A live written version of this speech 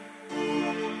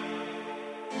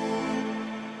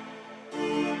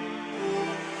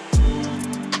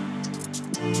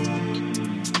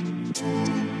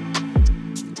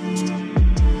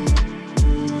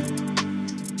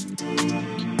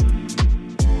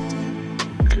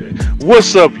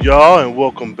What's up, y'all, and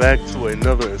welcome back to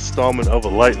another installment of A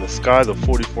Light in the Sky, the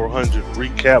 4400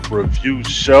 recap review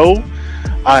show.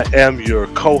 I am your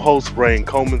co-host, Brain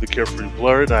Coleman, the Carefree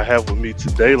Blurred, and I have with me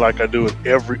today, like I do in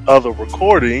every other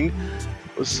recording,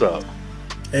 what's up?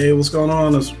 Hey, what's going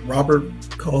on? It's Robert,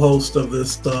 co-host of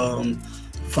this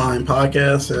fine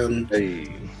podcast, and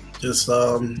just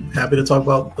happy to talk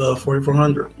about the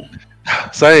 4400.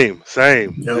 Same.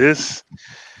 Yep.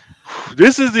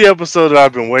 This is the episode that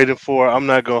I've been waiting for. I'm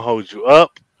not going to hold you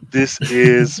up. This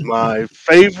is my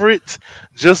favorite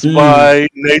just by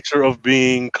nature of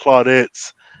being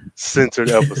Claudette's centered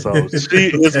episode.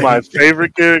 She is my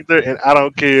favorite character, and I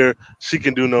don't care. She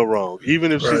can do no wrong,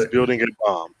 even if she's building a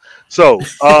bomb. So,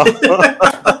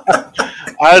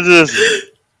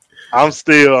 I'm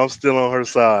still on her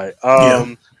side.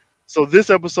 So this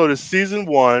episode is season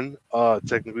 1,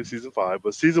 technically season 5,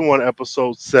 but season 1,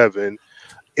 episode 7.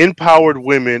 Empowered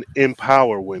Women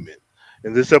Empower Women.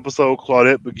 In this episode,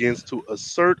 Claudette begins to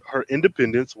assert her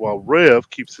independence while Rev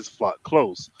keeps his flock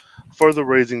close, further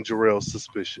raising Jarrell's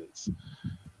suspicions.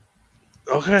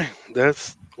 Okay,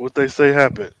 that's what they say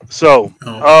happened. So,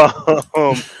 how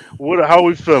are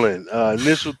we feeling?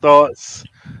 Initial thoughts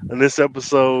on this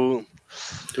episode?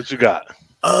 What you got?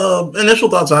 Initial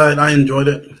thoughts, I enjoyed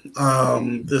it.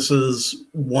 This is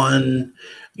one,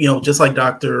 just like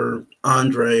Dr.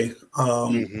 Andre,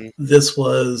 this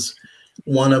was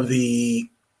one of the,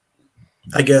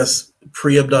 I guess,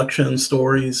 pre-abduction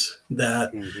stories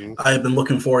that I have been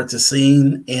looking forward to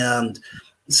seeing, and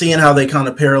seeing how they kind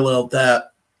of paralleled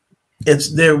that.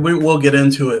 It's there. We'll get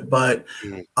into it, but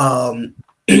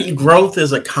growth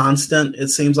is a constant, it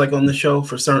seems like, on the show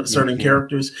for certain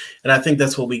characters, and I think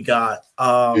that's what we got.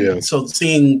 So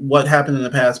seeing what happened in the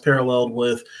past paralleled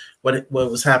with what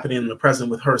was happening in the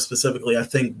present with her specifically, I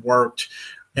think worked.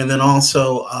 And then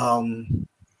also,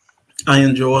 I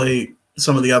enjoy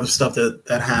some of the other stuff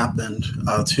that happened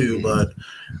too. But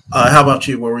how about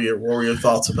you? What were your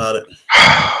thoughts about it?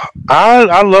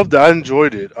 I loved it. I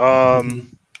enjoyed it.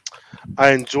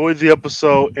 I enjoyed the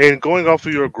episode, and going off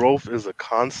of your growth is a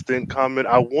constant comment.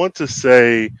 I want to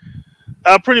say,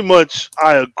 pretty much,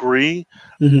 I agree.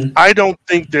 I don't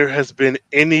think there has been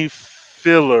any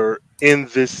filler in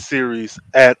this series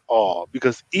at all,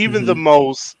 because even the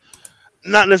most,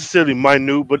 not necessarily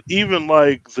minute, but even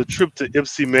like the trip to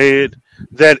Ipsy Med,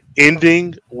 that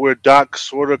ending where Doc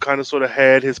sort of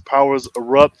had his powers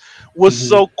erupt was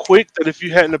so quick that if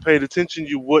you hadn't paid attention,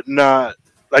 you wouldn't have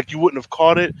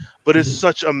caught it. But it's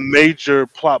such a major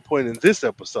plot point in this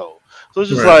episode. So it's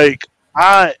just like,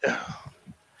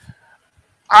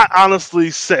 I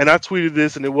honestly said, and I tweeted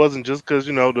this, and it wasn't just because,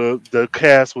 the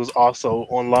cast was also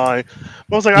online.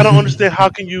 But I was like, I don't understand, how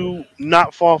can you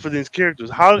not fall for these characters?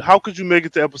 How could you make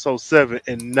it to episode 7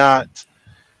 and not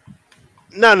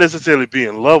necessarily be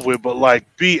in love with, but like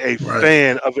be a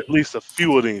fan of at least a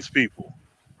few of these people?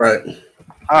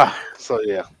 So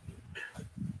yeah.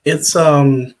 It's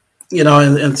and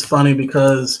it's funny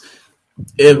because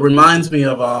it reminds me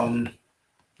of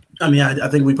I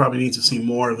think we probably need to see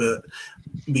more of it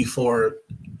before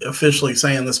officially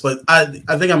saying this, but I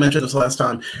think I mentioned this last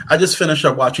time. I just finished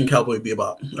up watching Cowboy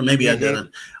Bebop, or maybe I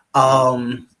didn't.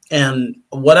 And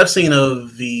what I've seen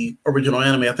of the original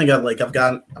anime, I think I've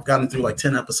gotten through like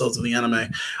 10 episodes of the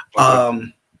anime.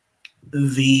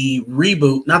 The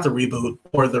reboot, not the reboot,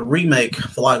 or the remake,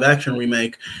 the live action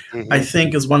remake, I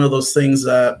think is one of those things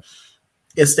that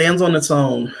it stands on its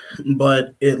own,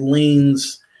 but it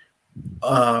leans,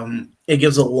 it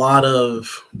gives a lot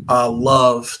of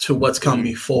love to what's come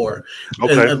before,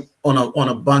 on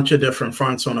a bunch of different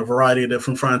fronts, on a variety of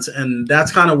different fronts, and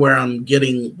that's kind of where I'm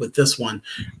getting with this one.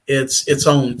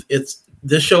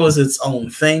 This show is its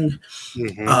own thing,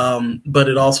 but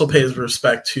it also pays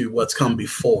respect to what's come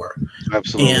before.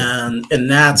 Absolutely. And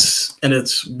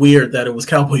it's weird that it was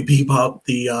Cowboy Bebop,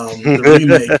 the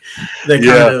remake,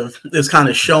 that is kind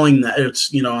of showing that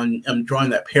it's, I'm drawing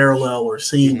that parallel or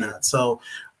seeing that. So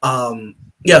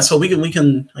so we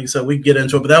can, like I said, we can get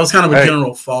into it, but that was kind of a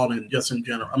general thought, and just in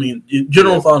general. I mean,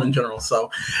 thought in general. So,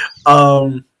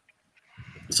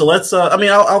 so let's.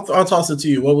 I'll toss it to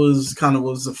you. What was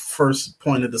the first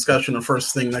point of discussion, the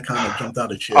first thing that kind of jumped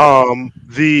out at you?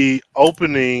 The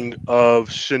opening of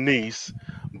Shanice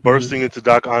bursting into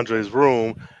Doc Andre's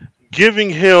room, reading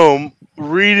him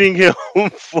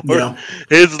for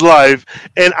his life,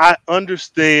 and I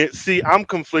understand. See, I'm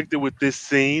conflicted with this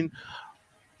scene,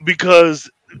 because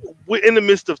we're in the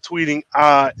midst of tweeting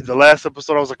the last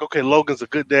episode. I was like, okay, Logan's a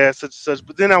good dad, such and such.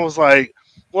 But then I was like,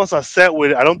 once I sat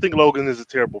with it, I don't think Logan is a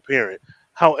terrible parent.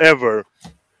 However,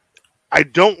 I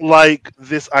don't like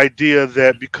this idea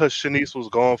that because Shanice was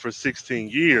gone for 16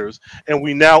 years and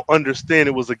we now understand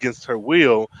it was against her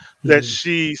will, that Mhm.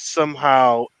 she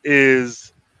somehow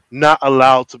is not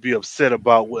allowed to be upset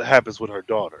about what happens with her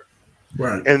daughter.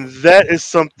 Right. And that is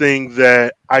something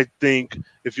that I think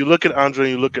if you look at Andre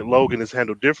and you look at Logan, is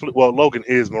handled differently. Well, Logan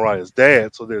is Mariah's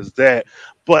dad, so there's that.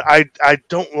 But I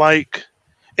don't like,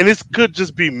 and this could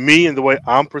just be me and the way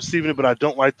I'm perceiving it, but I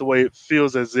don't like the way it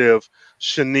feels as if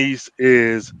Shanice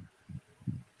is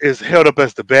held up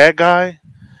as the bad guy.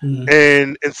 Mhm.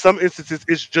 And in some instances,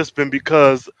 it's just been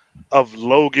because of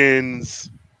Logan's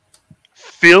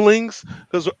feelings.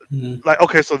 Because, Mhm. like,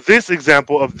 okay, so this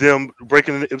example of them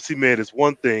breaking into MC Man is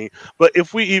one thing, but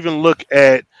if we even look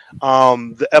at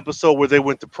the episode where they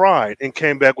went to Pride and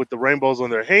came back with the rainbows on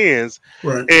their hands,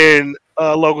 Right. and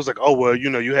Logan's like, "Oh well,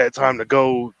 you had time to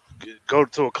go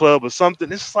to a club or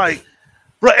something." It's like,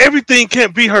 bro, everything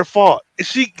can't be her fault.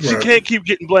 She Right. can't keep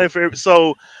getting blamed for everything.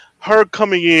 So her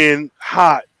coming in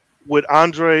hot with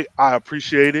Andre, I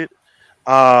appreciate it.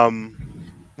 Um,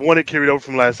 One, it carried over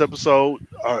from last episode.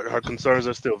 Her concerns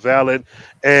are still valid,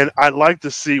 and I'd like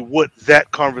to see what that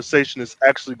conversation is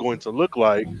actually going to look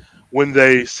like when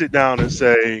they sit down and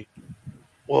say,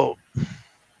 "Well,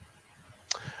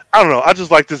 I don't know. I just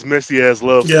like this messy ass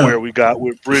love Yeah. square we got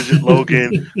with Bridget,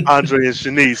 Logan, Andre, and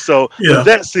Shanice." So, but Yeah.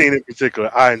 that scene in particular,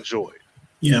 I enjoyed.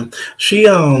 Yeah. She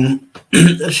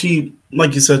she,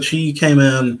 like you said, she came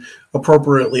in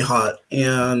appropriately hot,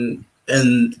 and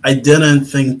I didn't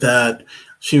think that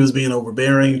she was being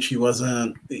overbearing. She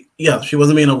wasn't. Yeah, she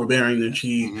wasn't being overbearing, and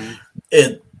she Hmm.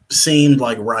 it seemed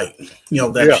like right.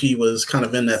 That Yeah, she was kind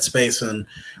of in that space, and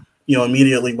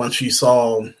immediately once she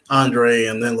saw Andre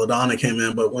and then LaDonna came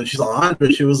in, but when she saw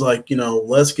Andre, she was like,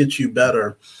 let's get you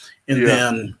better, and yeah,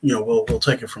 then we'll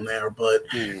take it from there. But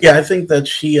mm, yeah, I think that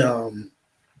she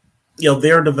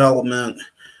their development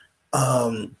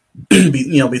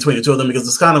between the two of them, because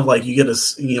it's kind of like you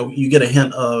get a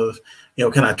hint of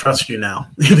can I trust you now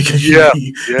because yeah,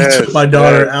 you took yes, my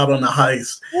daughter yes. out on a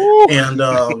heist Woo. and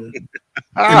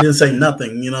Ah, didn't say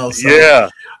nothing, so yeah.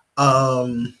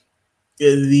 um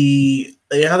the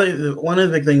other one of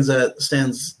the big things that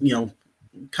stands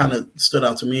kind of stood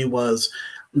out to me was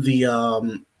the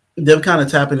them kind of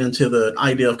tapping into the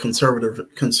idea of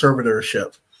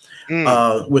conservatorship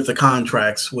Mm, with the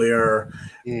contracts, where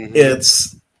hmm.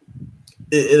 it's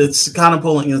it's kind of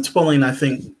pulling I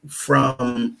think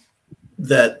from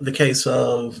that the case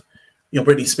of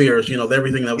Britney Spears,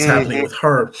 everything that was happening Hmm. with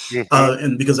her, Hmm.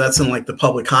 and because that's in like the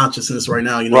public consciousness right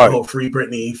now, the Right. whole Free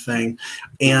Britney thing,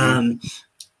 Hmm. and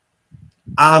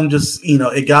I'm just,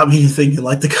 it got me thinking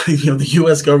like the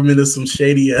U.S. government is some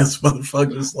shady ass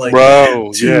motherfuckers, like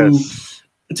Bro, to yes.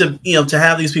 to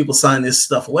have these people sign this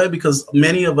stuff away, because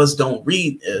many of us don't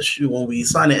read ish when we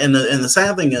sign it, and the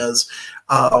sad thing is,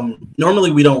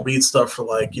 normally we don't read stuff for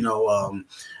like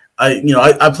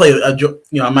I play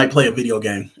I might play a video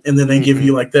game, and then they give Hmm.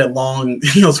 you like that long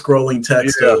scrolling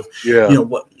text Yeah, of yeah.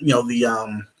 what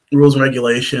the rules and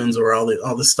regulations or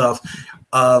all this stuff.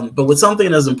 But with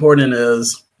something as important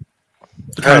as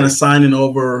kind of Hey, signing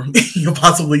over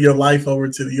possibly your life over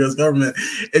to the U.S. government,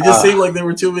 it just seemed ah, like there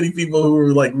were too many people who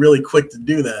were like really quick to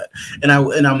do that. And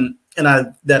I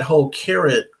that whole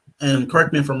carrot. And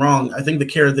correct me if I'm wrong, I think the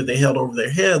carrot that they held over their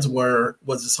heads was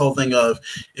this whole thing of,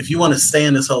 if you want to stay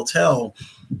in this hotel,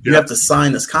 you yeah. have to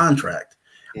sign this contract,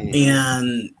 Hmm.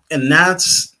 and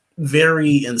that's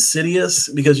very insidious,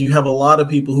 because you have a lot of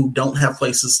people who don't have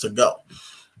places to go,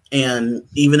 and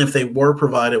even if they were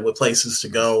provided with places to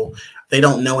go, they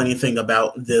don't know anything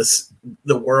about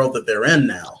the world that they're in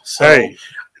now. So Hey,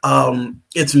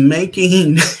 it's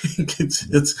making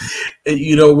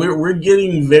we're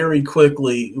getting very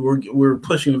quickly, we're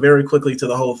pushing very quickly to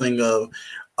the whole thing of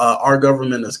our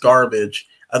government is garbage,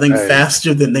 I think hey,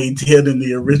 faster than they did in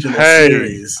the original hey.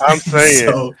 series. I'm saying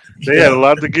So they had a yeah.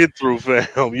 lot to get through,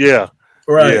 fam. Yeah,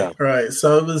 Right, yeah. right.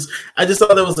 So I just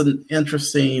thought that was an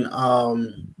interesting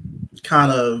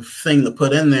kind of thing to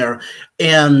put in there.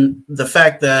 And the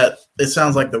fact that it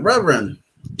sounds like the Reverend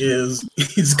is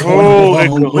going Holy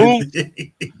along with cahoots.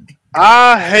 it.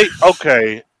 I hate.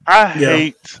 Okay, I Yeah.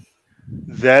 hate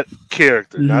that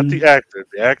character, not Hmm. the actor.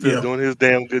 The actor is Yeah. doing his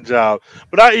damn good job.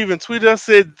 But I even tweeted, I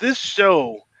said, this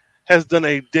show has done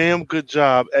a damn good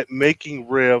job at making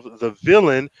Rev the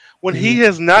villain when he Hmm.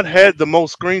 has not had the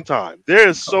most screen time. There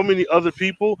is so many other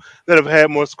people that have had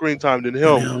more screen time than And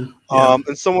him. him. Yeah.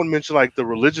 And someone mentioned like the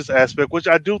religious aspect, which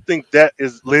I do think that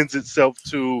is lends itself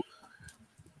to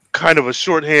kind of a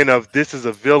shorthand of this is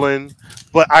a villain,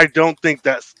 but I don't think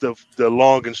that's the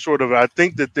long and short of it. I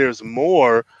think that there's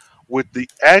more with the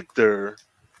actor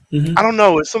I don't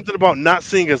know. It's something about not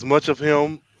seeing as much of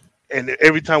him, and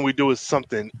every time we do is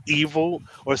something evil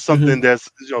or something Hmm. that's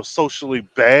socially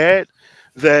bad.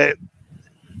 That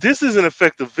this is an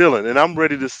effective villain, and I'm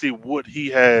ready to see what he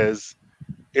has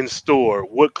in store.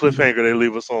 What Hmm. cliffhanger they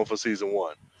leave us on for season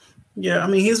one. Yeah, I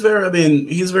mean, he's very. I mean,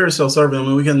 he's very self-serving. I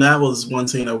mean, we can. That was one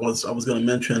scene I was going to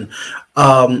mention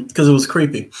because it was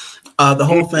creepy. The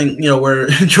whole thing, where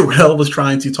Jarrell was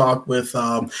trying to talk with,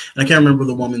 and I can't remember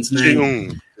the woman's name.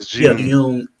 Ji-un. It's Yeah, Ji-un.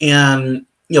 Dune, and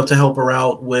to help her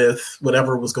out with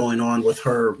whatever was going on with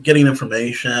her getting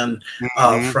information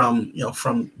Hmm. from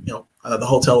the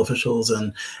hotel officials,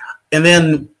 and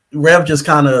then Rev just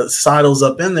kind of sidles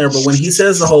up in there. But when he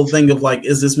says the whole thing of like,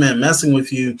 "Is this man messing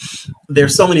with you?"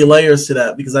 There's so many layers to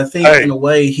that because I think in Hey. a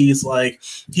way he's like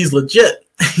he's legit.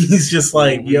 He's just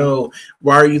like, Hmm. "Yo,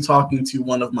 why are you talking to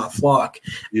one of my flock?"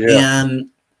 Yeah.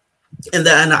 And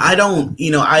I don't,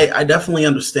 I definitely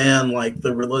understand like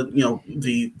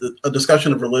the a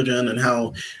discussion of religion and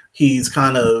how he's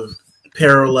kind of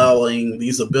paralleling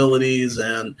these abilities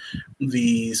and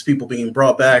these people being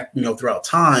brought back throughout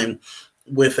time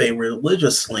with a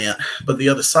religious slant. But the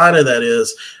other side of that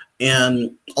is,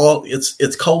 and all it's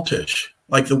cultish,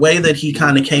 like the way that he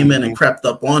kind of came in Hmm. and crept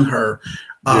up on her.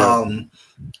 Yeah. um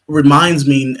Reminds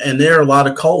me, and there are a lot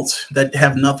of cults that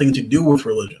have nothing to do with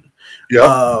religion,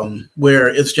 Yep. where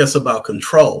it's just about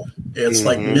control. It's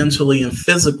like Hmm. mentally and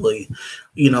physically,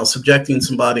 subjecting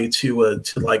somebody to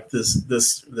like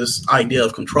this idea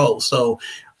of control. So,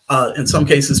 in some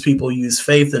cases, people use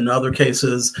faith. In other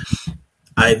cases,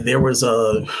 there was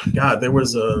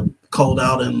a cult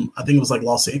out in, I think it was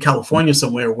like California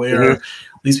somewhere, Hmm. where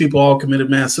these people all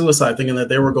committed mass suicide, thinking that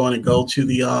they were going to go to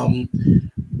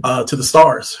the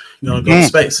stars, go to Mm.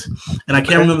 space. And I can't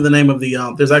Okay. remember the name of the.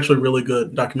 There's actually a really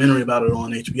good documentary about it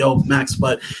on HBO Max.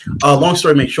 But long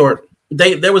story made short,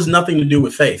 there was nothing to do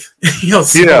with faith. So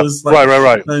Yeah. it's like Right. Right.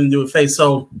 Right. nothing to do with faith.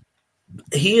 So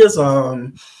he is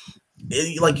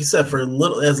like you said, for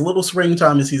little screen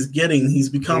time as he's getting, he's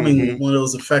Hmm. becoming one of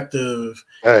those effective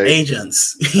Hey.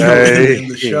 agents, Hey. in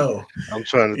the show. I'm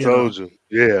trying to You know, told you.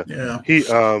 Yeah. yeah. He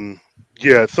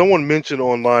yeah, someone mentioned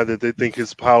online that they think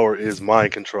his power is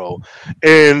mind control.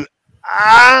 And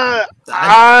I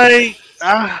I I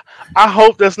I, I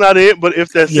hope that's not it, but if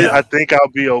that's it, I yeah. think I'll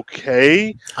be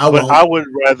okay. I But I won't. would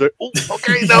rather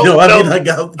okay, You no, know, I mean, no, like,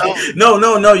 no. no,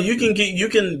 no, no. You can get, you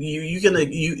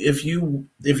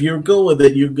if you're good with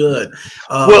it, you're good.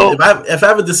 Well, If I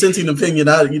have a dissenting opinion,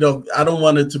 I don't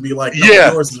want it to be like, no,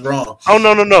 yeah. yours is wrong. Oh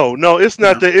no, no, no, no! It's You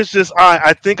not know, that. It's just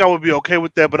I think I would be okay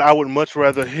with that, but I would much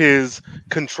rather his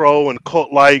control and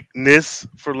cult likeness,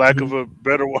 for lack of Mhm. a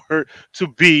better word, to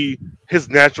be his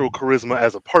natural charisma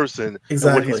as a person and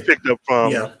what he's Exactly. picked up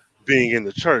from Yeah. being in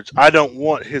the church. I don't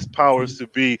want his powers Mhm. to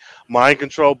be mind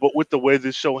control, but with the way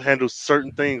this show handles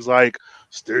certain things like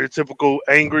stereotypical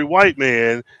angry white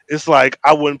man, it's like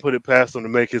I wouldn't put it past him to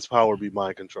make his power be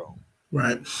mind control.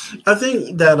 Right. I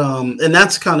think that, and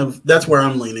that's where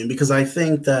I'm leaning because I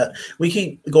think that we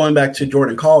keep going back to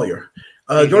Jordan Collier.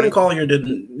 Jordan Hmm. Collier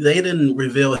they didn't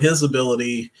reveal his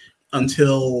ability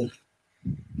until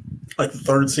like the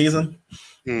third season.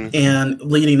 Mm. And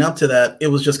leading up to that, it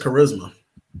was just charisma.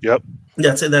 Yep.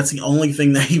 That's it. That's the only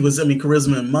thing that he was. I mean,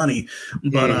 charisma and money,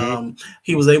 but Hmm.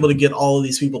 he was able to get all of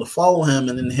these people to follow him,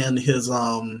 and then hand his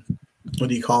what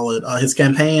do you call it? His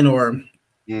campaign or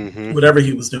Hmm. whatever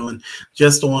he was doing,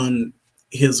 just on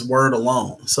his word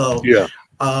alone. So Yeah.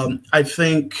 I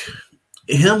think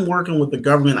him working with the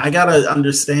government, I gotta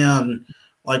understand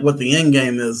like what the end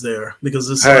game is there because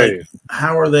it's like Hey.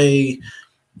 how are they?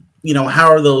 How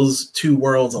are those two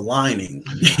worlds aligning?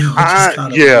 Which is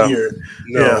kind of Yeah. weird.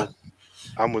 Yeah. No,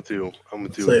 I'm with you. I'm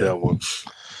with you So with yeah. that one. So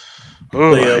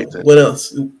Oh, I yeah, hate that what show.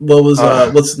 else? What was Uh,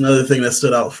 what's another thing that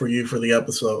stood out for you for the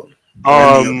episode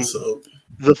or in the um, episode?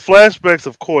 the flashbacks,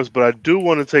 of course, but I do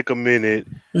want to take a minute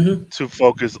Hmm. to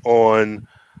focus on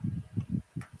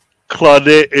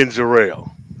Claudette and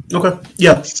Jarrell. Okay.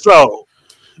 Yeah. So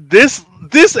this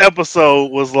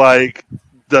episode was like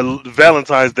the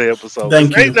Valentine's Day episode because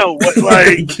Thank ain't you. no what like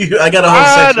Thank you. I got a whole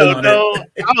I section don't on it. know.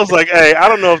 I was like, hey, I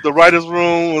don't know if the writers'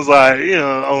 room was like,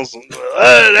 on some.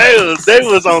 They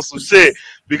was on some shit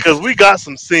because we got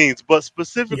some scenes, but Yeah.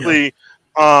 specifically,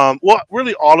 well,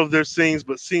 really all of their scenes,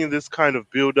 but seeing this kind of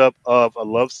build up of a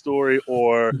love story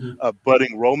or Hmm. a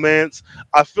budding romance,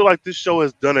 I feel like this show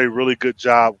has done a really good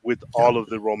job with Yeah. all of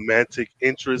the romantic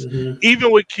interests, Hmm. even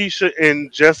with Keisha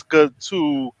and Jessica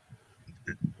too,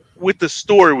 with the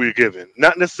story we're given,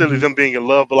 not necessarily Hmm. them being in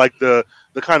love, but like the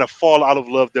kind of fall out of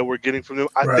love that we're getting from them.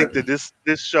 I Right. think that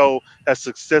this show has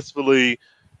successfully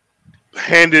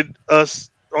handed us.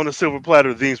 on a silver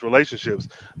platter these relationships.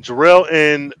 Jarrell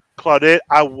and Claudette,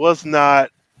 I was not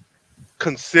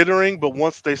considering, but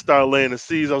once they started laying the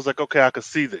seeds, I was like, okay, I could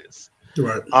see this.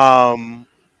 Right.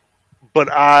 But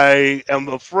I am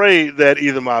afraid that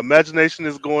either my imagination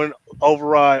is going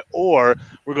override, or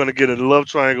we're going to get a love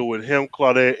triangle with him,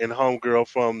 Claudette, and homegirl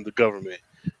from the government.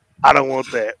 I don't want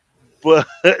that, but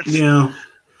Yeah.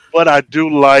 but I do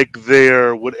like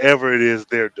their whatever it is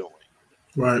they're doing.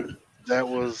 Right. That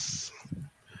was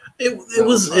It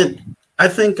was it. I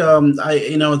think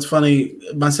it's funny.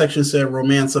 My section said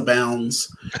romance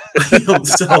abounds,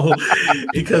 so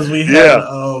because we had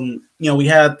we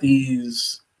had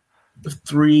these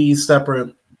 3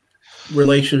 separate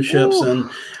relationships. Ooh.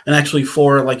 and actually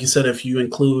 4, like you said, if you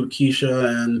include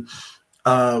Keisha and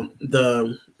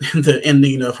the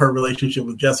ending of her relationship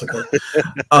with Jessica,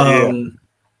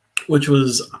 which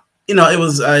was it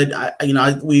was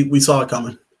we saw it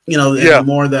coming. The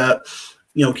more that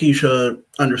Keisha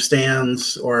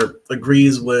understands or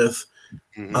agrees with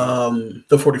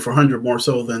the 4400 more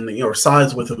so than or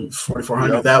sides with the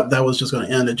 4400. That was just going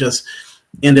to end. It just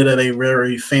ended at a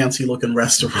very fancy looking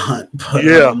restaurant. But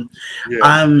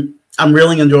I'm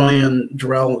really enjoying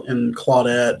Jarrell and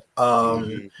Claudette.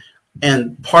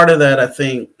 And part of that, I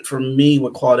think, for me,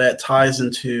 with Claudette ties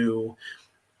into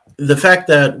the fact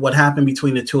that what happened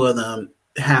between the two of them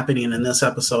happening in this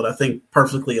episode, I think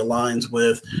perfectly aligns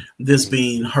with this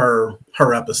being her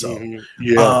episode.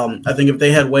 I think if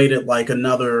they had waited like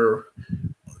another,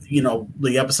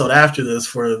 the episode after this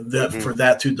for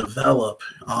that to develop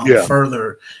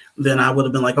further, then I would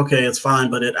have been like, okay, it's fine.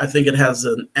 But I think it has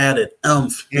an added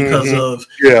oomph because of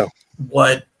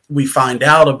what we find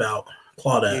out about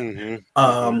Claudette.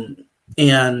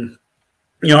 And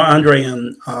Andre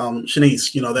and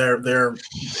Shanice,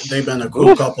 they've been a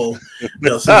cool couple,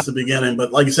 since the beginning.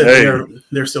 But like you said,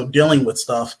 they're still dealing with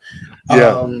stuff.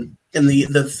 And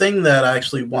the thing that I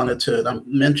actually wanted to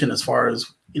mention, as far as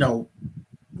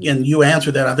and you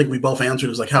answered that, I think we both answered,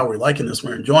 was like, how are we liking this?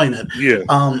 We're enjoying it.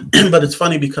 But it's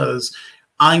funny because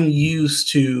I'm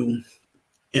used to,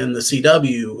 in the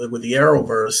CW with the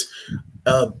Arrowverse,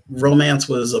 romance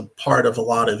was a part of a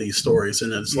lot of these stories,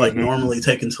 and it's like normally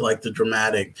taken to like the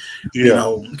dramatic,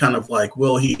 kind of like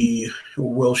will he,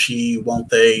 will she, won't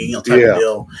they, type of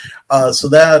deal. So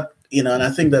that, and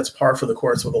I think that's par for the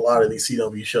course with a lot of these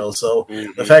CW shows. So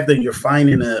the fact that you're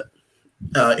finding it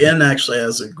in actually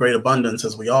as a great abundance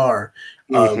as we are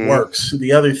works.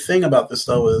 The other thing about this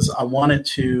though is I wanted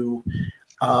to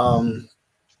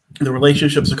the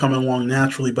relationships are coming along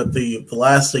naturally, but the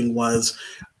last thing was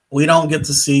we don't get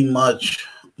to see much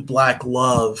Black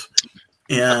love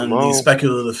in these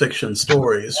speculative fiction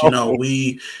stories.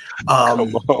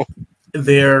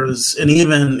 There's, and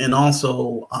even, and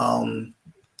also,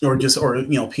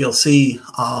 PLC,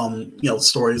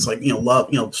 stories like,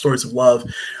 love, stories of love.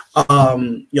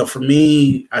 For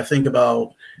me, I think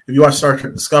about, if you watch Star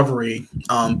Trek Discovery,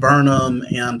 Burnham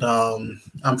and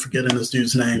I'm forgetting this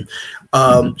dude's name.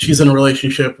 She's in a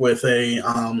relationship with a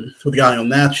guy on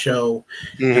that show,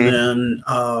 and then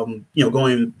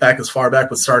going back as far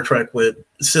back with Star Trek with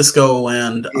Cisco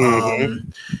and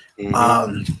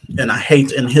and I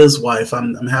hate, and his wife.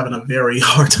 I'm having a very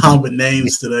hard time with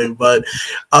names today, but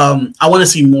I want to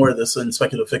see more of this in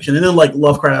speculative fiction. And then like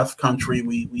Lovecraft Country,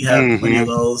 we have plenty of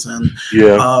those, and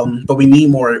but we need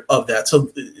more of that.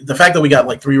 So the fact that we got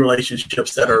like 3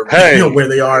 relationships that are where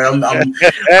they are, I'm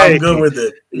good with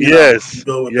it.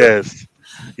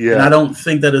 And I don't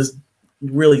think that is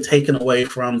really taken away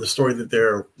from the story that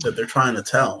they're trying to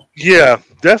tell. Yeah,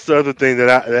 that's the other thing that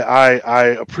I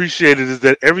appreciated, is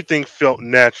that everything felt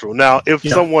natural. Now, if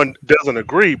someone doesn't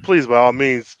agree, please by all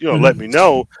means, let me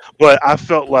know. But I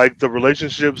felt like the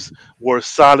relationships were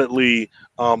solidly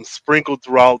sprinkled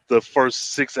throughout the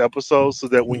first 6 episodes, so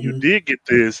that when you did get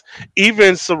this,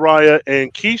 even Soraya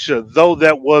and Keisha, though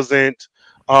that wasn't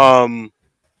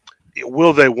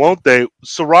will they, won't they,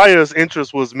 Soraya's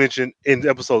interest was mentioned in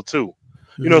episode 2.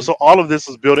 So all of this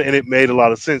was built, and it made a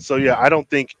lot of sense. So I don't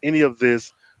think any of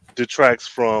this detracts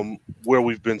from where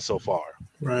we've been so far.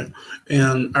 Right.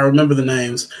 And I remember the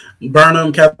names.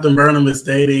 Captain Burnham is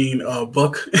dating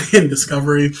Book in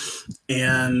Discovery,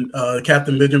 and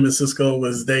Captain Benjamin Sisko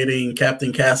was dating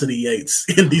Captain Cassidy Yates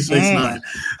in Deep Space Nine.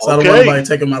 So I don't want anybody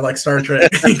taking my like Star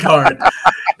Trek card.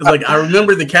 It's like I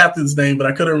remember the captain's name, but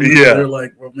I couldn't remember their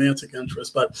like romantic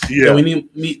interest. But we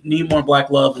need more Black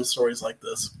love in stories like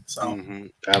this. So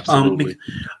absolutely.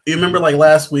 You remember like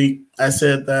last week I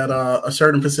said that a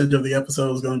certain percentage of the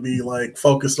episode is going to be like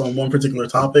focused on one particular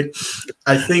topic.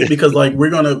 I think because like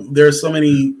there's so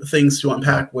many things to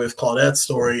unpack with Claudette's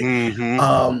story.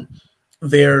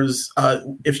 there's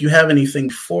if you have anything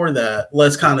for that,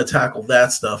 let's kind of tackle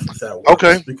that stuff if that works.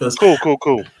 Okay. Because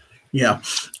cool. Yeah.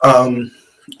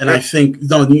 And I think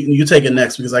no, you take it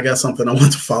next because I got something I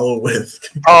want to follow with.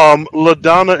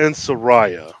 LaDonna and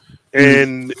Soraya,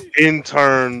 and in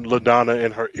turn, LaDonna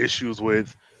and her issues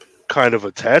with kind of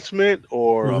attachment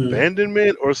or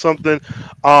abandonment or something.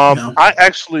 I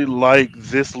actually like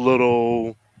this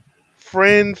little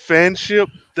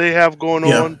fanship they have going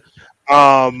on.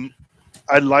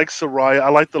 I like Soraya. I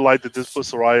like the light that this put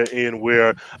Soraya in,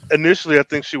 where initially I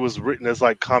think she was written as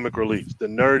like comic relief, the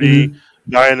nerdy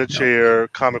guy in a chair,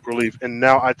 comic relief, and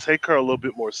now I take her a little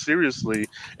bit more seriously.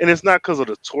 And it's not because of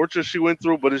the torture she went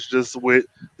through, but it's just with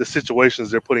the situations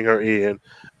they're putting her in.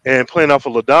 And playing off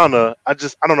of LaDonna, I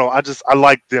don't know. I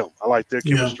like them. I like their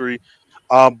chemistry.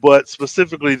 But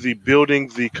specifically the building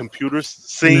the computer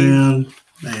scene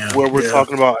where we're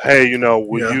talking about, hey,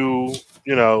 will you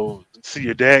see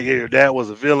your dad? Yeah, your dad was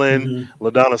a villain.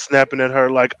 LaDonna snapping at her.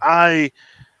 Like I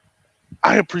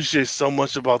appreciate so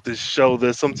much about this show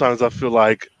that sometimes I feel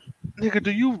like, nigga, do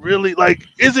you really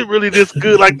is it really this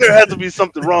good? Like there has to be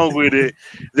something wrong with it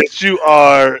that you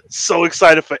are so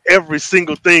excited for every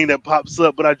single thing that pops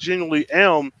up. But I genuinely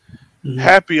am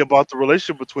happy about the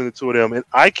relationship between the two of them. And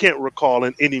I can't recall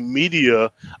in any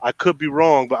media, I could be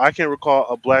wrong, but I can't recall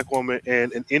a black woman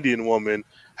and an Indian woman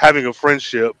having a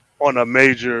friendship on a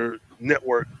major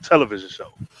network television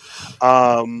show.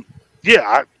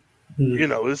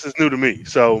 This is new to me.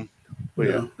 So,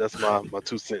 that's my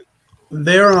 2 cents.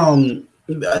 They're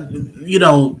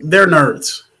they're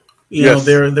nerds.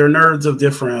 They're nerds of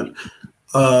different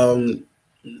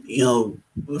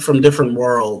from different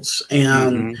worlds.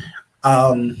 And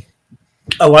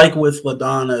I like with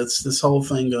LaDonna, it's this whole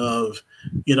thing of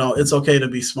it's okay to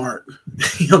be smart.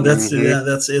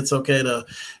 It's okay to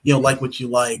like what you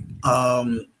like.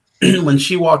 When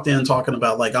she walked in talking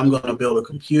about like I'm going to build a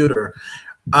computer,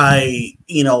 I'm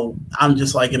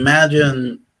just like,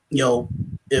 imagine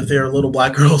if there are little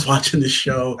black girls watching this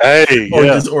show,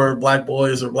 or black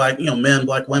boys or black men,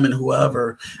 black women,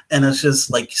 whoever, and it's just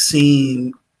like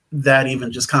seeing that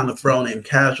even just kind of thrown in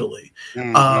casually.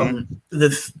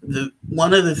 The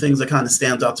one of the things that kind of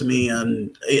stands out to me,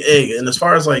 and as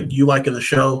far as like you liking the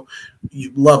show,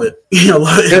 you love it,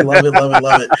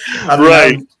 love it.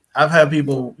 I mean, I've had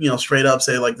people straight up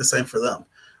say like the same for them.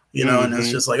 And it's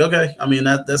just like, okay, I mean,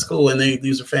 that's cool. And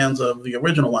these are fans of the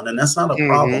original one, and that's not a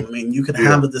problem. I mean, you can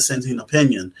have a dissenting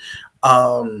opinion,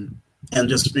 and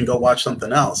just go watch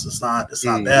something else. It's not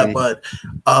bad, but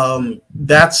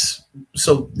that's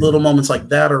so little moments like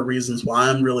that are reasons why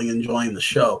I'm really enjoying the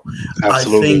show.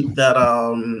 Absolutely. I think that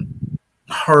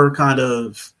her kind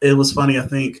of, it was funny. I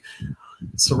think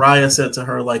Soraya said to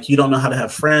her, like, you don't know how to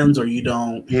have friends, or you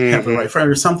don't have the right friend,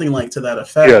 or something like to that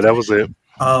effect. Yeah, that was it.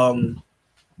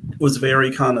 Was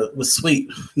very was sweet,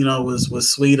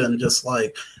 was sweet, and just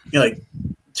like, like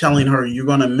telling her you're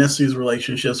going to miss these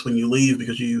relationships when you leave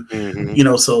because you,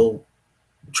 so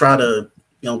try to,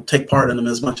 take part in them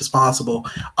as much as possible.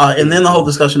 And then the whole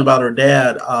discussion about her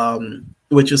dad,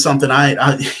 which is something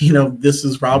I this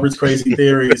is Robert's crazy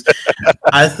theories.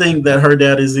 I think that her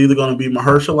dad is either going to be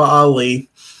Mahershala Ali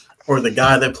or the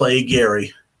guy that played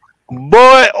Gary.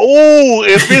 Boy,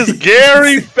 if it's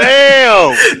Gary,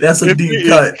 fam, that's a deep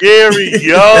cut. Gary,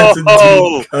 I'm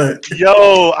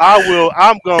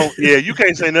going. Yeah, you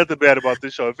can't say nothing bad about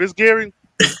this show. If it's Gary,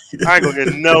 I ain't gonna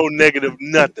get no negative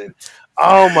nothing.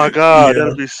 Oh my god,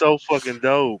 that'd be so fucking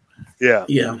dope. Yeah.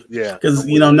 Because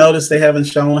notice they haven't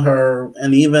shown her,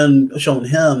 and even shown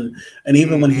him, and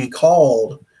even when he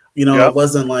called. It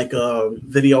wasn't like a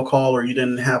video call, or you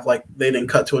didn't have they didn't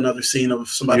cut to another scene of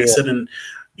somebody sitting.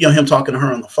 Him talking to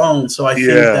her on the phone. So I think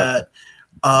that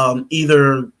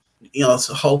either,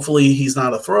 so hopefully he's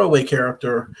not a throwaway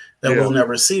character that we'll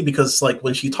never see, because like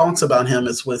when she talks about him,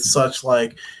 it's with such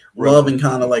like love and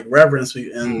kind of like reverence,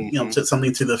 and to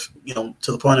something to the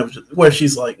to the point of where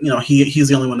she's like, he's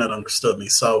the only one that understood me.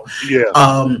 So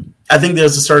I think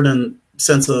there's a certain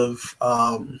sense of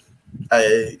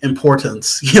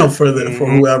importance, for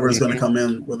whoever is going to come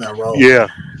in with that role. Yeah,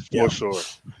 for sure.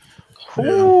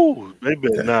 Ooh, they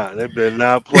better not. They better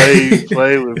not play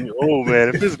with me. Oh man,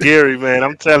 if it's Gary, man,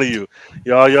 I'm telling you,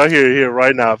 y'all here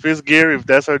right now. If it's Gary, if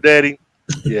that's her daddy,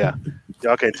 y'all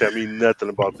can't tell me nothing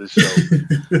about this show.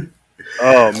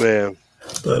 Oh man.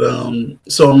 But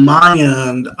so on my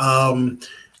end,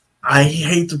 I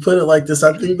hate to put it like this.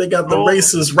 I think they got the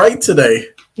races right today.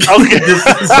 Okay.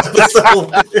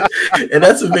 And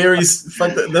that's a very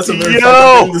fucked thing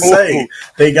to say.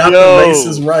 They got the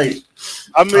races right.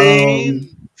 I mean,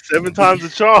 7 times the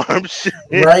charm. Shit.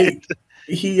 Right.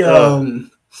 He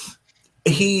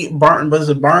Was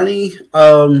it Barney?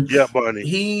 Yeah, Barney.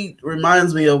 He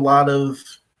reminds me a lot of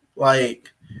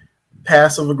like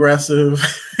passive aggressive,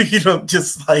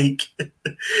 just like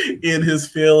in his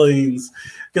feelings.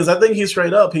 Because I think he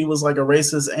straight up he was like a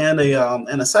racist and a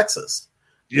sexist.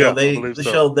 Yeah, I They believe so.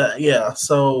 showed that. Yeah,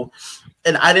 so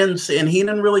and I didn't see, and he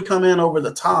didn't really come in over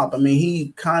the top. I mean,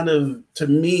 he kind of to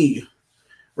me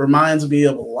reminds me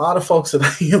of a lot of folks that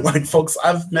I like. Folks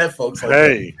I've met folks like that.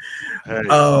 Hey.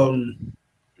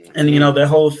 And that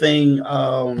whole thing.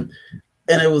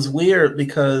 And it was weird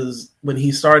because when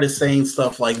he started saying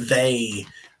stuff like they,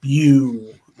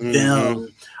 you,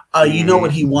 them, you know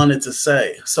what he wanted to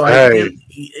say. So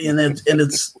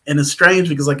it's strange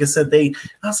because, like I said, I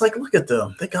was like, look at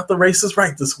them, they got the races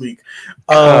right this week.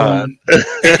 Right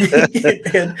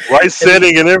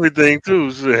setting and everything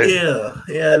too. Yeah,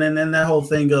 and then that whole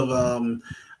thing of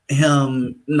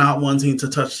him not wanting to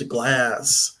touch the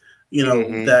glass.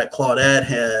 That Claudette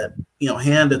had,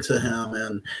 handed to him,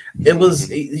 and it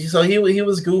was so he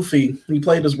was goofy. He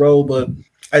played his role, but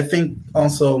I think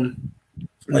also,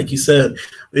 like you said,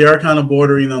 they are kind of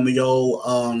bordering on the old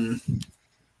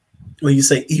when you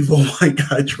say evil white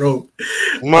guy trope.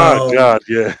 My God,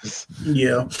 yes.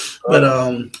 Yeah, but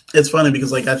it's funny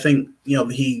because like I think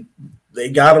they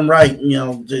got him right.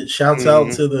 Shouts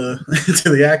out to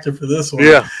the actor for this one.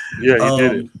 Yeah, he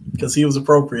did it because he was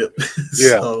appropriate.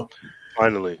 Yeah, so,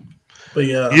 finally. But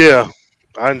yeah,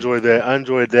 I enjoyed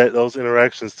that. Those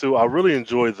interactions too. I really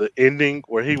enjoyed the ending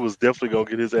where he was definitely gonna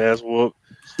get his ass whooped.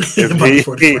 If he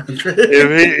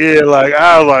like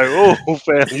I was like, oh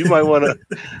fam, you might want to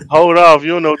hold off. You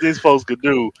don't know what these folks could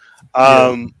do.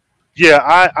 I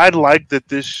like that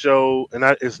this show, and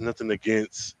it's nothing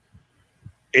against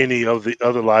any of the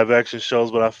other live action shows,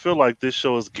 but I feel like this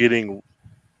show is getting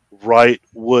right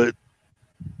what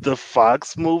the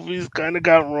Fox movies kind of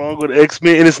got wrong with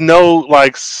X-Men, and it's no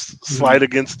like slight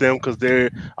against them because they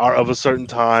are of a certain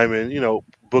time, and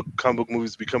comic book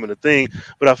movies becoming a thing.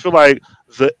 But I feel like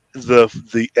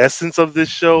the essence of this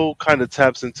show kind of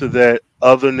taps into that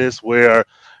otherness where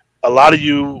a lot of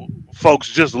you folks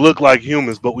just look like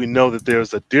humans, but we know that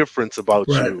there's a difference about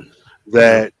you.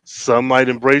 That some might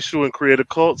embrace you and create a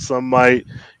cult, some might,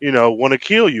 want to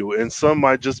kill you, and some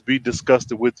might just be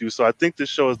disgusted with you. So I think this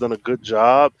show has done a good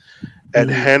job at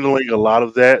handling a lot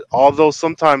of that. Although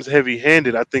sometimes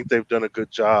heavy-handed, I think they've done a good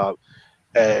job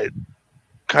at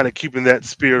kind of keeping that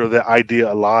spirit or that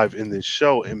idea alive in this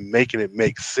show and making it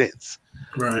make sense.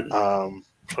 Right. So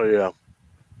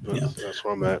that's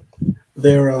where I'm at.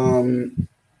 They're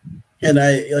and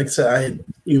like I said,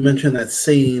 you mentioned that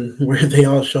scene where they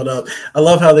all showed up. I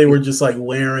love how they were just like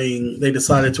they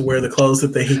decided to wear the clothes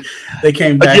that they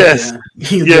came back in.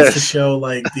 Just to show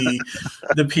like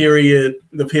the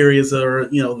periods are,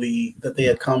 that they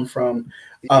had come from.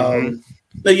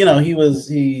 But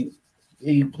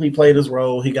he played his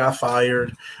role. He got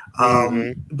fired.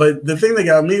 But the thing that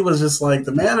got me was just like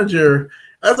the manager.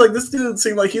 I was like, this dude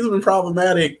seemed like he's been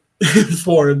problematic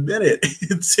for a minute.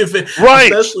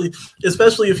 Especially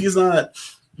if he's not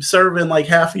serving like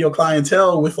half of your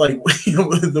clientele with like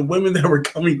with the women that were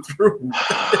coming through.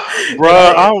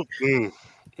 Bro, and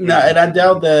I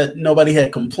doubt that nobody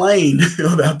had complained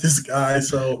about this guy.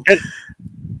 So.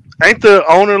 Ain't the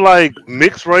owner like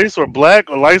mixed race or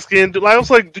black or light skinned? Like, I was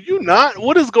like, do you not?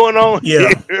 What is going on here?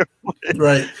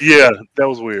 Right. Yeah, that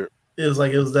was weird. It was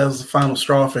like that was the final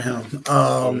straw for him.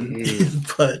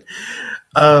 But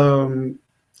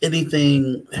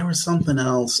there was something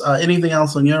else. Anything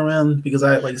else on your end? Because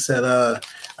I know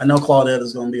Claudette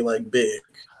is going to be like big.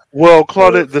 Well,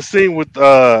 Claudette, the scene with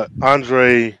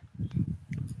Andre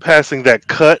passing that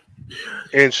cut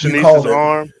in Shanice's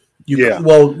arm.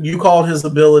 You called his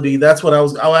ability. That's what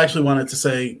I actually wanted to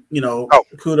say.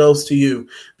 Kudos to you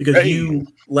because you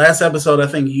last episode I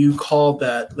think you called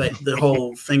that the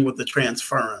whole thing with the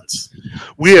transference.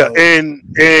 Oh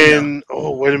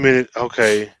wait a minute.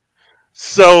 Okay,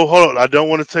 so hold on. I don't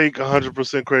want to take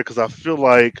 100% credit because I feel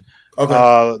like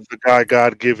the guy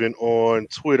God Given on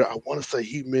Twitter, I want to say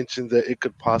he mentioned that it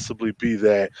could possibly be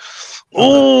that.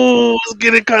 Oh, it's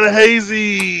getting kind of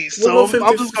hazy. So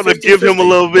I'm just going to give him a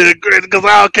little bit of credit because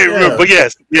I can't remember. But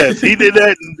yes, he did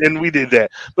that and we did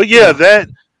that. But that,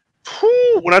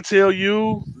 when I tell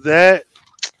you that,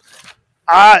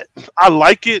 I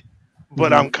like it,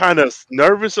 but I'm kind of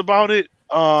nervous about it.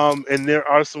 And there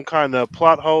are some kind of not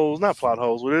plot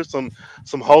holes, but there's some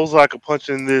holes I could punch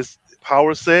in this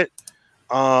power set.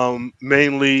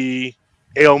 Mainly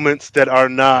ailments that are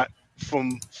not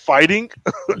from fighting.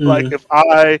 Like if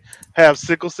I have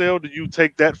sickle cell, do you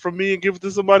take that from me and give it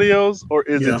to somebody else, or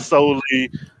is it solely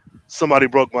somebody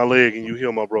broke my leg and you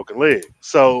heal my broken leg.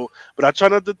 So, but I try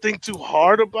not to think too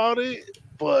hard about it.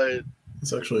 But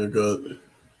It's actually a good.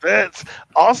 that's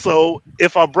also,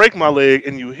 if I break my leg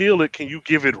and you heal it, can you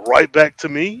give it right back to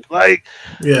me? Like,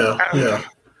 Yeah, yeah.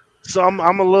 so I'm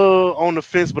a little on the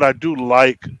fence, but I do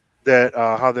like that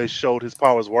how they showed his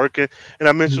powers working. And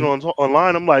I mentioned Mm-hmm.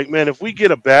 online, I'm like, man, if we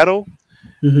get a battle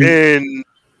Mm-hmm. and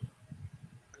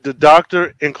the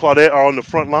Doctor and Claudette are on the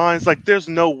front lines, like, there's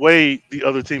no way the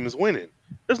other team is winning.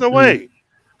 There's no Mm-hmm. way.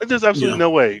 Like, there's absolutely Yeah. no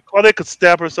way. Claudette could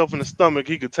stab herself in the stomach.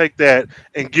 He could take that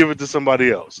and give it to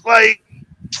somebody else. Like,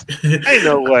 ain't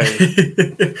no way.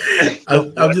 Ain't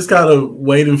no I'm way. just kind of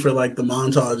waiting for like the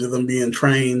montage of them being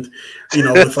trained,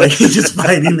 with like just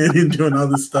fighting and doing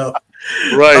other stuff.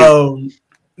 Right. Um,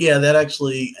 yeah, that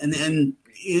actually, and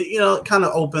it kind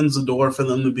of opens the door for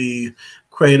them to be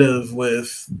creative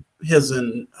with his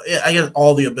and I guess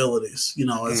all the abilities.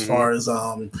 As Hmm. far as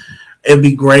it'd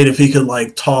be great if he could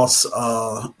like toss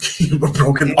a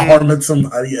broken Hmm. arm at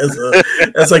somebody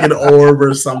as like an orb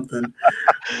or something.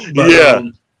 But Yeah.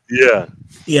 Yeah.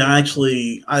 yeah,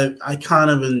 actually, I kind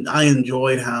of I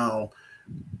enjoyed how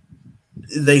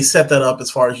they set that up as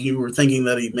far as you were thinking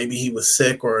that maybe he was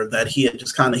sick or that he had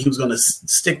just he was going to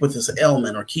stick with his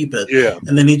ailment or keep it, Yeah.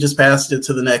 and then he just passed it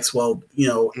to the next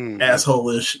Hmm.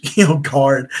 asshole-ish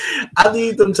guard. I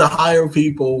need them to hire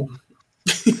people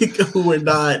who are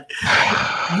not.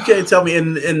 You can't tell me.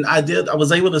 And I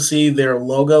was able to see their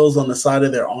logos on the side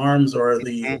of their arms or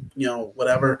the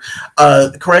whatever.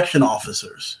 Correction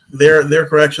officers. They're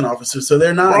correction officers, so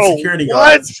they're not Bro, security what?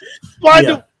 guards. Why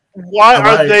Yeah, do? Why all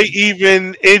are right. they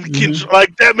even in Mm-hmm. control?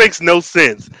 Like, that makes no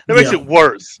sense. That makes Yeah. it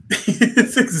worse.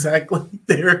 It's exactly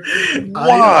there.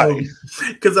 Why?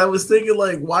 Because I was thinking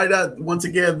like, why not once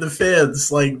again the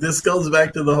feds? Like this goes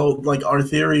back to the whole like our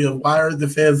theory of why are the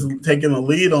feds taking the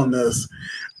lead on this,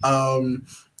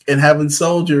 and having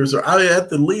soldiers or at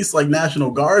the least like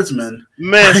National Guardsmen.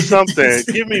 Man, something.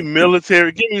 Give me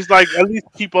military. Give me, like, at least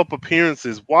keep up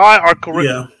appearances. Why are correct,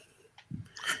 Yeah.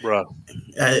 bro?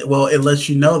 Well, it lets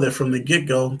you know that from the get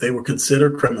go they were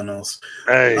considered criminals.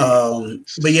 Hey.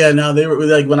 But yeah, now they were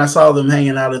like when I saw them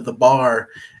hanging out at the bar,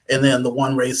 and then the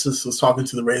one racist was talking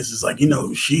to the racist like, you know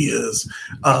who she is.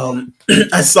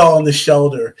 I saw on the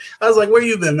shoulder. I was like, where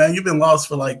you been, man? You've been lost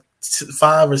for like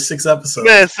 5 or 6 Man,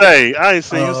 episodes. say, I ain't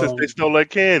seen you since they Um, stole that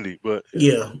candy, but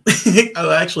yeah,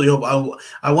 I actually hope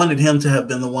I wanted him to have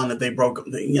been the one that they broke,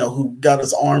 who got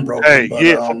his arm broken. hey, But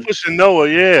yeah, for pushing Noah,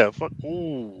 yeah. Fuck,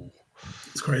 ooh,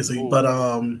 it's crazy. ooh. But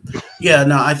yeah,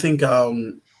 no, I think I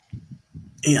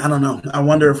don't know. I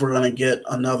wonder if we're gonna get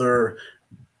another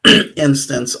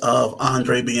instance of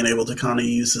Andre being able to kind of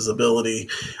use his ability.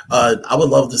 I would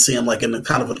love to see him like in a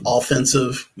kind of an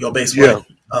offensive, based Yeah. way.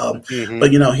 Hmm.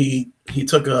 But he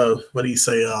took a what do you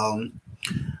say,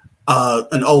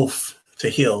 an oath to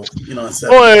heal. Instead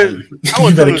of Boy, I you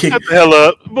want better them to kick, shut the hell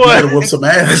up. you Boy, better whoop some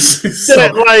ass. that, So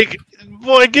like,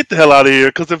 boy, get the hell out of here.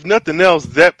 Because if nothing else,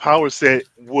 that power set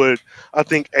would, I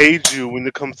think, aid you when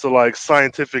it comes to like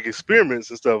scientific experiments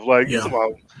and stuff. Like, you yeah, talking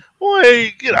about,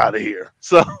 boy, get out of here.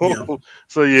 So, yeah,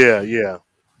 so yeah, yeah,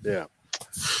 yeah.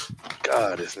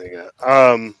 God, this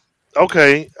nigga.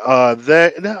 Okay.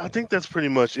 I think that's pretty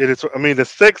much it. I mean, the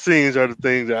sex scenes are the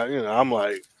things that I'm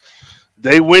like,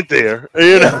 they went there,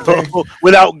 yeah.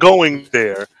 without going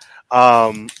there.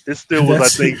 It still was, I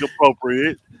That's think,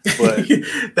 appropriate, but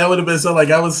that would have been so. Like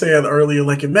I was saying earlier,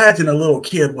 like imagine a little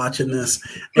kid watching this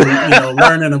and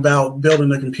learning about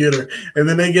building a computer, and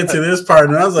then they get to this part,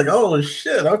 and I was like, oh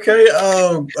shit, okay.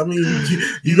 I mean,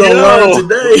 you gonna learn yo,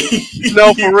 today?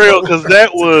 no, You for real, gonna because learn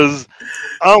that today. was,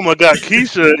 oh my god,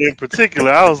 Keisha in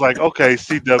particular. I was like, okay,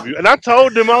 CW, and I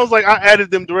told them, I was like, I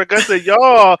added them direct. I said,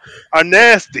 y'all are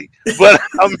nasty, but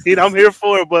I mean, I'm here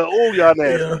for it. But oh, y'all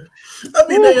Yeah, nasty. I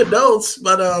mean Ooh, they adults,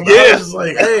 but I was yeah. just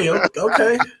like, hey,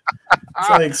 okay. It's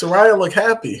like Soraya look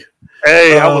happy.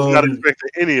 Hey, I was not Um, expecting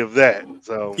any of that.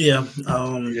 So yeah.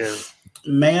 yeah.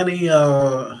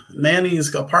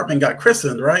 Manny's apartment got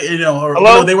christened, right? Or no,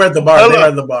 Hello, they were at the bar. They hello. were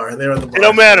at the bar. They were at the It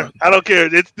don't bar. matter. I don't care.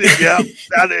 Yeah.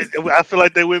 I feel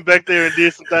like they went back there and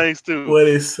did some things too. What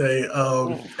they say?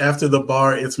 Ooh. After the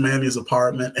bar, it's Manny's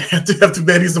apartment. After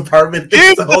Manny's apartment, it's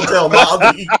Give the hotel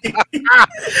lobby.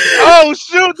 oh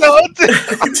shoot the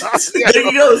There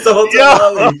you go. It's the hotel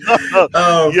hotel.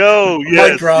 lobby. Yo, yo, Mic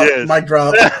yes, drop. yes. Mic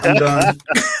drop. I'm done.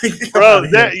 I'm out Bro,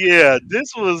 of here.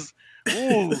 this was,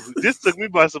 this took me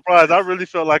by surprise. I really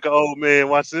felt like an old man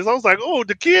watching this. I was like, oh,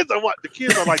 the kids are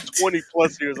like 20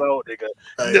 plus years old, nigga.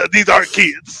 Right. No, these aren't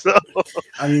kids. So,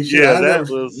 I mean, shit. yeah, I that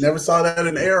never was, never saw that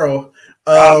in Arrow.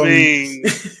 I Um, mean,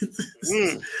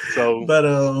 so but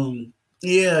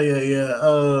Yeah.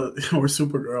 Or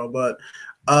Supergirl, but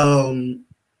um,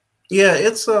 yeah,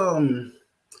 it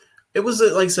was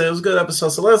like I said, it was a good episode.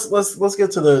 So let's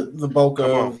get to the bulk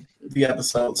Come on, of the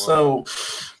episode. come on. So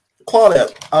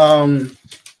Claudette,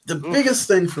 the Oof. biggest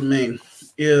thing for me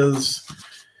is,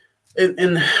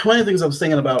 and one of the things I was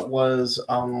thinking about was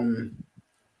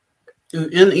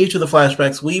in each of the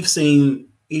flashbacks, we've seen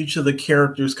each of the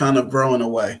characters kind of growing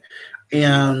away,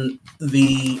 and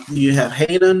you have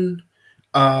Hayden,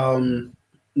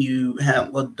 you have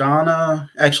LaDonna,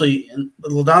 actually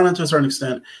LaDonna to a certain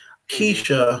extent,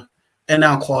 Keisha, and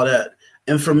now Claudette.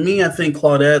 And for me, I think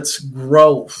Claudette's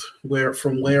growth,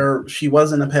 from where she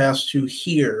was in the past to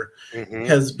here,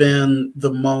 has been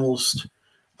the most,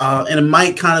 and it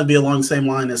might kind of be along the same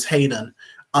line as Hayden,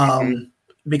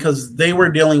 because they were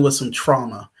dealing with some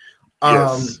trauma,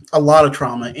 Yes. a lot of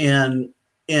trauma. And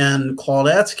in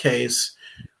Claudette's case,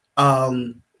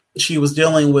 she was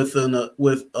dealing with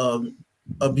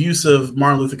abusive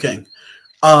Martin Luther King.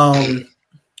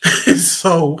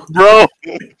 So, Bro,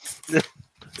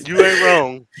 you ain't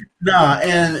wrong. nah,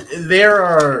 and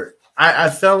I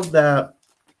felt that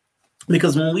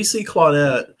because when we see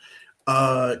Claudette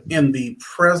in the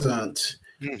present,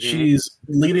 she's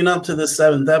leading up to this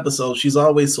 7th episode. She's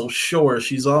always so sure.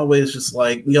 She's always just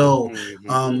like, yo,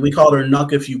 we called her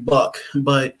Nuck if you buck.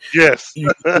 But yes,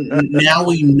 now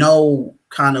we know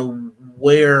kind of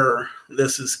where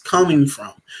this is coming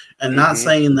from. And not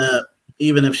saying that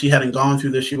even if she hadn't gone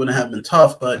through this, she wouldn't have been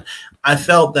tough. But I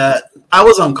felt that I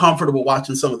was uncomfortable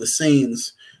watching some of the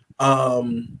scenes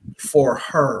for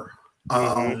her.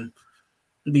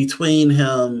 Between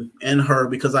him and her,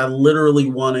 because I literally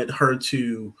wanted her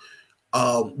to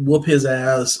whoop his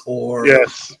ass or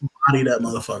body that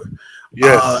motherfucker.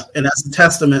 Yes. And that's a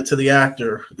testament to the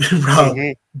actor, Rob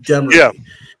Demery.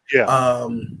 Yeah.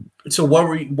 So what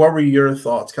were your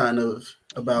thoughts kind of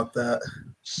about that?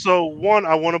 So one,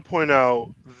 I want to point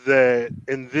out that,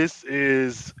 and this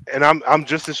is, and I'm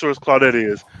just as sure as Claudette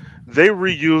is, they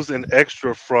reused an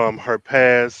extra from her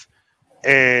past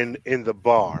and in the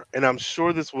bar. And I'm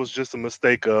sure this was just a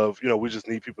mistake of, we just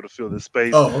need people to fill this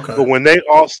space. Oh, okay. But when they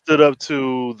all stood up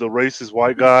to the racist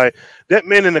white guy, that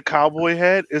man in the cowboy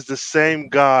hat is the same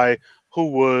guy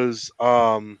who was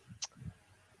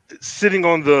sitting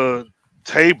on the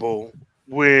table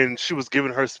when she was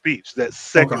giving her speech that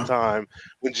second time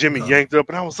when Jimmy yanked up.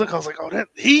 And I was like, oh,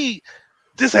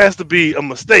 this has to be a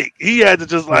mistake. He had to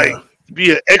just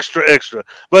be an extra.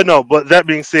 But no, but that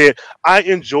being said, I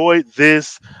enjoyed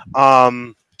this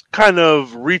kind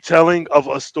of retelling of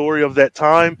a story of that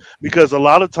time, because a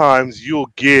lot of times you'll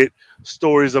get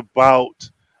stories about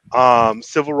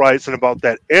civil rights and about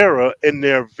that era, and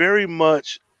they're very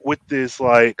much with this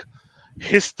like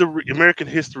American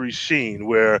history sheen,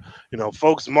 where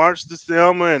folks marched to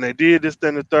Selma and they did this,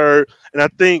 then the third. And I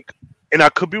think, and I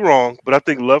could be wrong, but I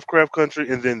think Lovecraft Country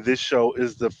and then this show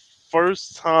is the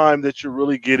first time that you're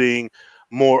really getting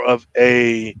more of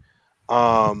a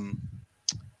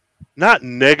not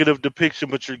negative depiction,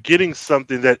 but you're getting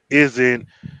something that isn't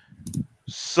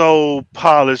so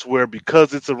polished, where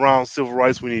because it's around civil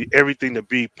rights, we need everything to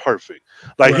be perfect.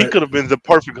 Like he could have been the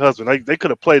perfect husband. Like they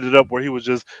could have played it up where he was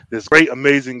just this great,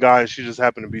 amazing guy, and she just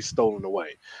happened to be stolen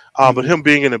away. But him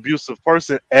being an abusive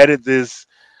person added this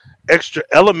extra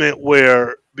element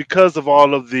where, because of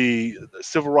all of the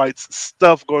civil rights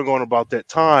stuff going on about that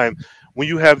time, when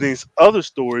you have these other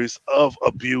stories of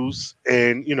abuse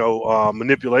and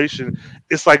manipulation,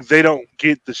 it's like they don't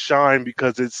get the shine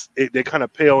because they kind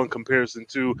of pale in comparison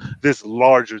to this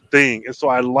larger thing. And so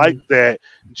I like that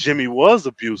Jimmy was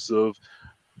abusive,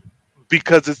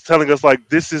 because it's telling us like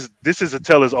this is a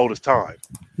tale as old as time.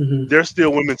 There's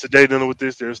still women today dealing with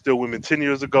this. There's still women 10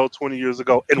 years ago, 20 years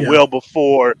ago, and well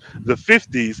before the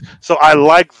 50s. So I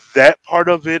like that part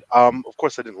of it. Of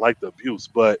course, I didn't like the abuse,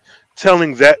 but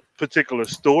telling that particular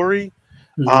story,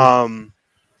 I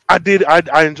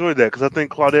enjoyed that, because I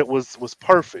think Claudette was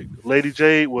perfect. Lady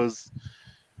Jade was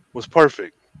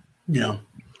perfect. Yeah,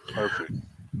 perfect.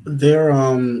 There,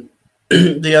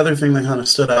 the other thing that kind of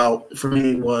stood out for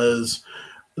me was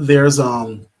there's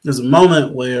a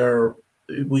moment where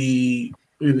we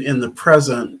in the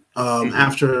present,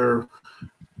 after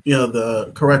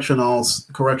the correctional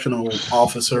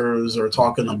officers are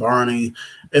talking to Barney,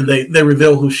 and they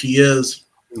reveal who she is,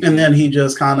 and then he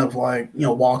just kind of like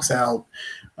walks out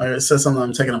or says something,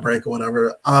 I'm taking a break or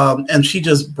whatever, and she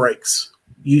just breaks.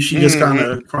 She just kind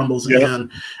of crumbles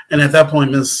in, and at that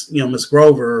point, Miss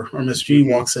Grover or Miss G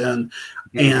walks in,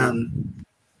 and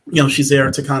she's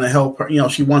there to kind of help her.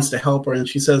 She wants to help her, and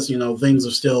she says,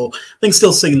 things still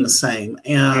seem the same,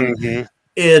 and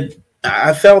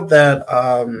I felt that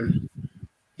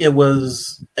it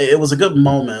was a good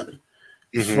moment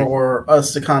Mm-hmm. for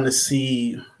us to kind of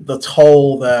see the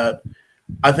toll that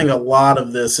I think a lot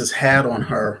of this has had on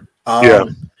her. Yeah.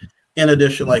 In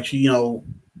addition, like she,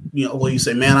 what you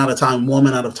say, man out of time,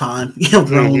 woman out of time,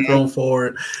 Mm-hmm. thrown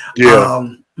forward.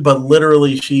 Yeah. But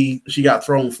literally, she got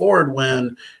thrown forward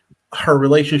when her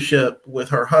relationship with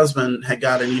her husband had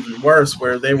gotten even worse,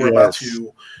 where they were about Yes.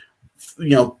 to,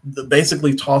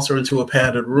 basically toss her into a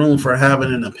padded room for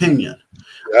having an opinion.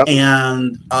 Yep.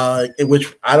 And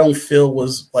which I don't feel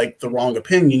was like the wrong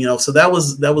opinion. So that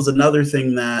was another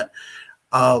thing that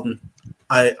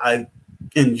I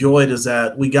enjoyed, is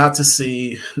that we got to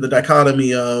see the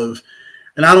dichotomy of,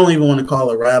 and I don't even want to call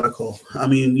it radical. I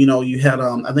mean, you had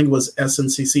I think it was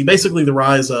SNCC, basically the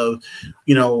rise of,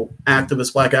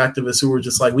 black activists who were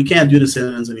just like, we can't do the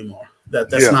sit-ins anymore.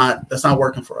 That's not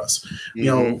working for us.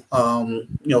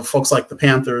 Mm-hmm. Folks like the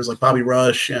Panthers, like Bobby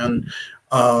Rush, and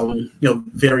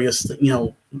various,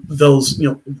 those,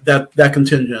 that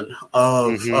contingent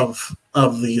of Mm-hmm.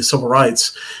 of the civil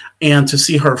rights, and to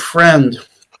see her friend,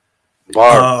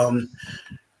 Barb.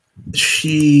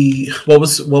 what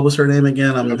was her name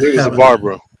again? I think it's a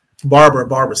Barbara.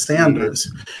 Barbara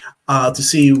Sanders. To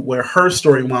see where her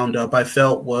story wound up, I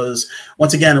felt was,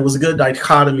 once again, it was a good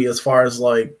dichotomy as far as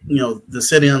like, the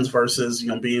sit-ins versus,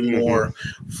 being more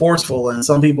forceful. And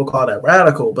some people call that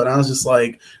radical, but I was just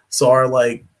like, so are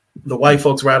like the white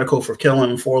folks radical for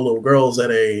killing 4 little girls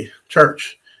at a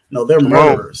church? No, they're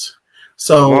murderers.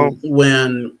 So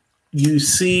when you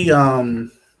see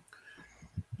Claudette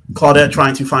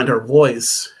trying to find her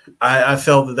voice, I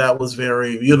felt that was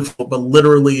very beautiful, but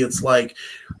literally it's like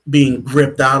being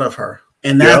ripped out of her.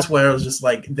 And that's where I was just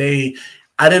like, I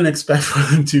didn't expect for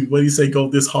them to, what do you say, go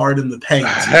this hard in the paint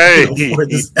for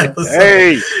this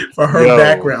episode, for her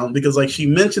background, because like she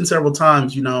mentioned several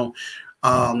times,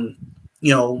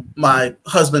 my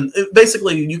husband,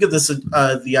 basically you get this,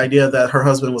 the idea that her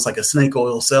husband was like a snake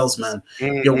oil salesman,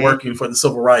 working for the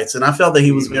civil rights. And I felt that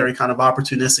he was very kind of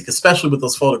opportunistic, especially with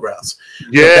those photographs.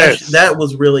 Yes. That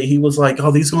was really, he was like,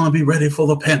 oh, these going to be ready for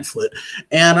the pamphlet.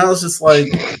 And I was just like,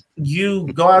 you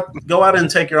go out and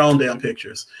take your own damn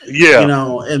pictures. Yeah.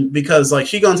 And because like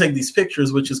she going to take these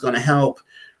pictures, which is going to help,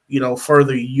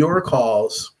 further your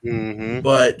cause,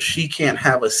 but she can't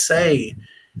have a say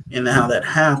in how that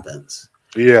happens.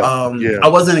 Yeah. I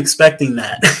wasn't expecting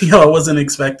that. I wasn't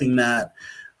expecting that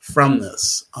from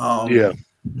this.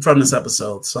 From this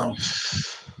episode. So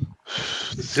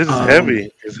this is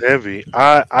heavy. It's heavy.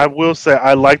 I will say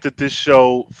I like that this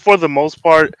show, for the most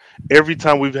part, every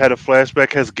time we've had a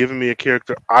flashback, has given me a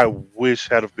character I wish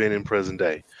had have been in present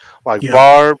day. Like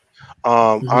Barb,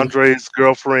 Andre's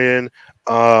girlfriend,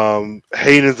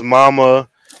 Hayden's mama.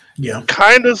 Yeah.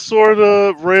 Kind of, sort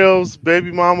of Rail's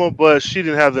baby mama, but she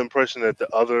didn't have the impression that the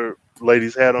other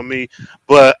ladies had on me.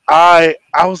 But I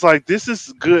was like, this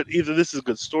is good. Either this is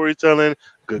good storytelling,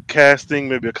 good casting,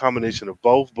 maybe a combination of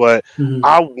both. But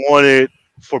I wanted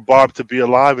for Barb to be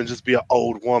alive and just be an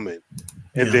old woman.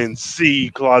 And then see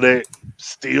Claudette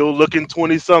still looking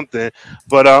 20-something.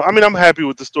 But, I mean, I'm happy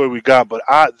with the story we got. But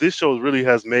this show really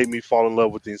has made me fall in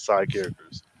love with these side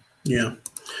characters. Yeah.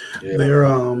 They're,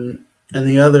 and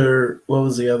the other, what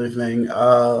was the other thing?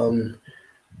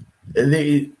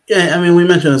 We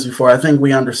mentioned this before. I think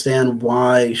we understand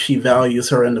why she values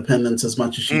her independence as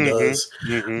much as she does.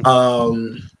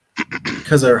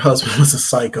 Because her husband was a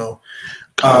psycho.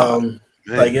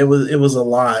 Like it was a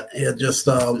lot. It just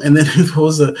and then it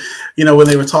was when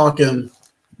they were talking,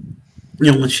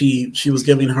 when she was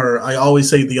giving her, I always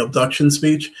say the abduction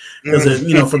speech, because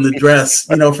from the dress,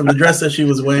 from the dress that she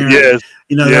was wearing,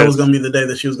 that was going to be the day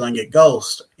that she was going to get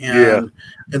ghost. And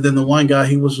then the one guy,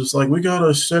 he was just like, we got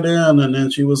to sit in. And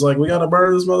then she was like, we got to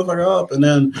burn this motherfucker up. And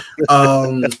then,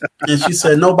 and she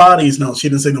said, no bodies. No, she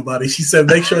didn't say nobody. She said,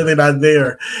 make sure they're not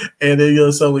there. And then,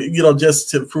 just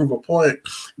to prove a point.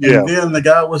 And then the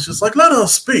guy was just like, let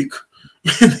us speak.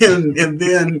 and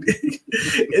then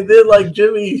like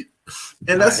Jimmy,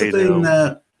 and that's the thing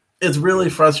that it's really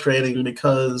frustrating,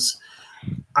 because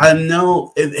I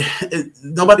know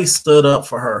nobody stood up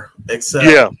for her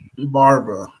except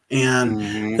Barbara. And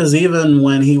because even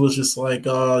when he was just like,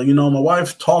 my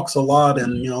wife talks a lot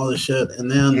and all this shit,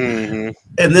 and then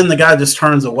the guy just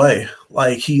turns away.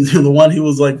 Like the one who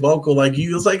was like vocal, like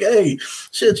he was like, hey,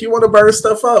 shit, you want to burn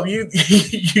stuff up? You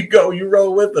you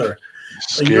roll with her.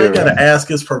 Like, you ain't gotta ask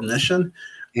his permission.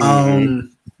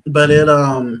 But it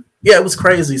it was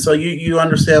crazy. So you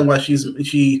understand why she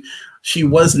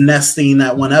was nesting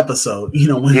that one episode,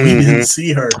 when we didn't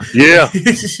see her.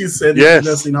 She said she's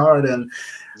nesting hard, and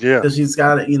because she's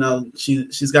got it,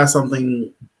 she's got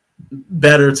something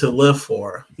better to live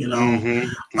for, Mm-hmm.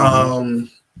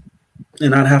 and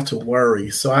not have to worry.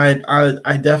 So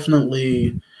I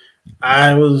definitely,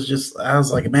 I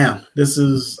was like, man,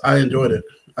 I enjoyed it.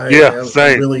 Yeah, I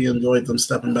same, really enjoyed them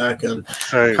stepping back and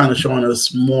same. kind of showing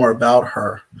us more about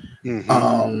her.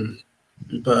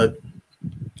 Mm-hmm. But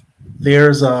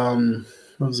there's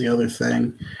what was the other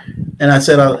thing? And I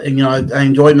said, I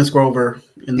enjoyed Miss Grover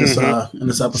in this Mm-hmm. in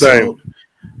this Same. episode.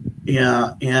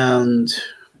 Yeah, and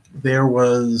there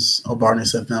was Barney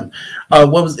said them.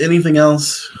 What was anything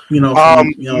else? From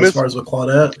as Miss far as with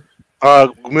Claudette.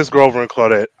 Miss Grover and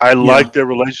Claudette. I Yeah. like their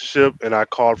relationship, and I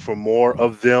called for more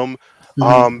of them,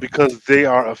 Hmm. because they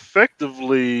are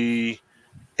effectively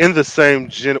in the same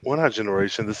well, not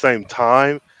generation, the same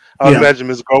time. I would Yeah. imagine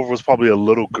Miss Grover was probably a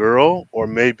little girl, or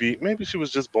maybe she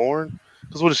was just born.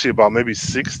 Because what is she about? Maybe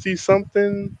 60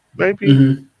 something, maybe.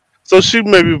 Hmm. So she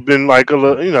maybe been like a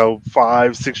little,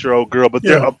 5, 6 year old girl, but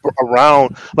they're Yeah.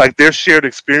 around, like their shared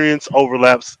experience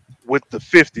overlaps with the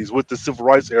 50s, with the civil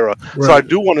rights era. So I Right.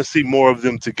 do want to see more of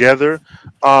them together,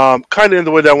 kind of in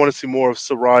the way that I want to see more of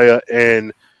Soraya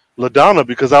and LaDonna,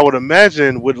 because I would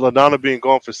imagine with LaDonna being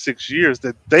gone for 6 years,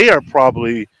 that they are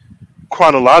probably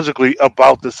chronologically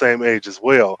about the same age as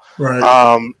well.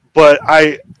 Right. But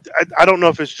I don't know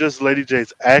if it's just Lady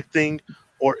J's acting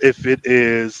or if it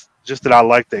is just that I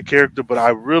like that character, but I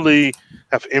really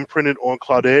have imprinted on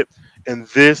Claudette and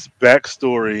this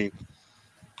backstory.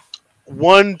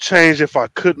 One change, if I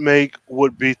could make,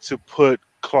 would be to put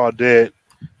Claudette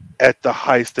at the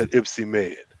heist that Ipsy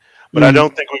made. But I Mm-hmm.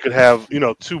 don't think we could have,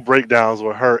 two breakdowns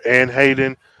with her and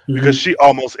Hayden, because Hmm. she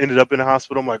almost ended up in the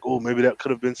hospital. I'm like, oh, maybe that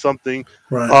could have been something.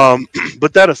 Right. Um,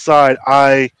 but that aside,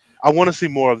 I want to see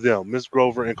more of them, Miss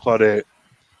Grover and Claudette,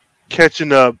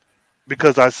 catching up,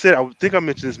 because I think I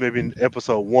mentioned this maybe in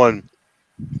episode 1.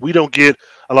 We don't get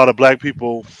a lot of black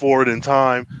people forward in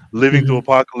time, living through Hmm.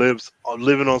 apocalypse, or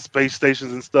living on space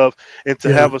stations and stuff, and to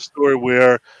Yeah. have a story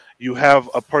where you have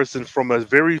a person from a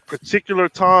very particular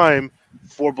time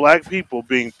for black people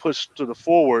being pushed to the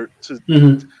forward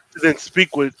Hmm. to then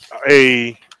speak with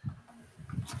a,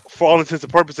 for all intents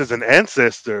and purposes, an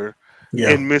ancestor Yeah.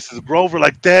 in Mrs. Grover.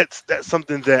 Like that's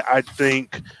something that I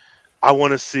think I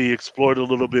want to see explored a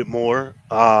little bit more.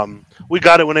 We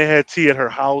got it when they had tea at her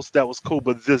house. That was cool.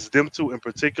 But them two in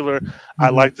particular, I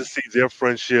Hmm. like to see their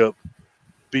friendship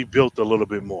be built a little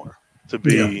bit more. To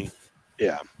Yeah. be,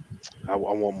 yeah, I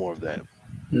want more of that.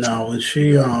 No, when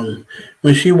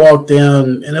she walked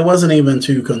in, and it wasn't even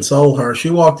to console her. She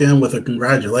walked in with a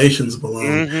congratulations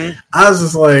balloon. Hmm. I was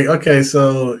just like, okay,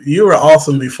 so you were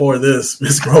awesome before this,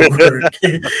 Miss Grover,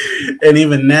 and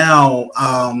even now,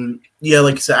 yeah,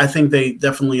 like you said, I think they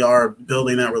definitely are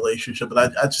building that relationship.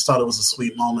 But I just thought it was a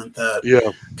sweet moment that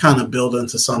Yeah. kind of built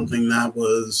into something that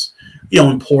was,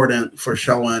 important for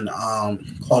showing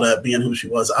Claudette being who she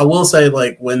was. I will say,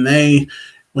 like when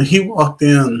he walked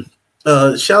in.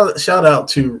 Shout out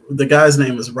to the guy's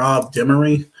name is Rob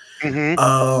Demery.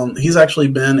 Hmm. He's actually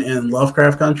been in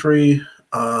Lovecraft Country,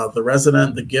 The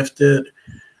Resident, The Gifted.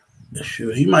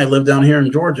 Shoot, he might live down here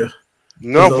in Georgia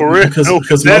No, for real. because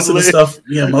That most of the lit. stuff,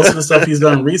 most of the stuff he's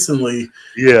done recently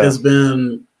Yeah. has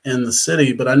been in the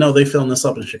city. But I know they filmed this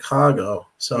up in Chicago,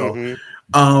 so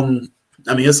Hmm.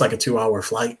 I mean it's like a 2-hour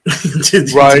flight to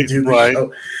Right. do the Right.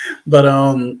 show. But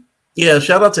yeah,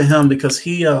 shout out to him because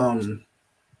he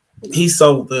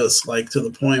sold this like to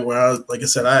the point where like I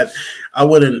said, I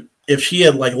wouldn't, if she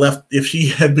had if she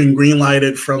had been green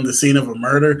lighted from the scene of a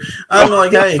murder, I'm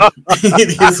like, hey,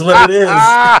 it is what it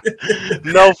is.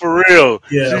 No, for real.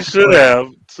 She Yeah, should but have.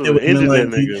 it So would have been ended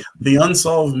that like nigga. the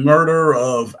unsolved murder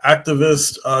of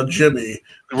activist Jimmy.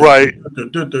 Right. And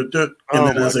Oh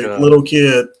then my as a god. little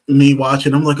kid, me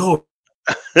watching, I'm like, oh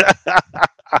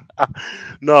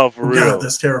No, for God, real.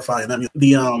 that's terrifying. I mean,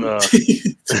 the Uh,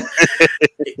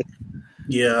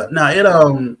 yeah, no,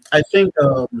 I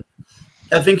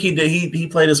think he did. He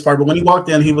played his part, but when he walked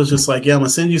in, he was just like, "Yeah, I'm gonna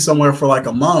send you somewhere for like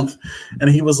a month," and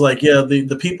he was like, "Yeah,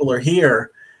 the people are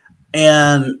here,"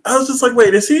 and I was just like,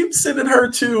 "Wait, is he sending her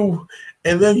to?"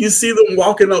 And then you see them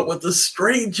walking up with the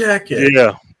straight jacket,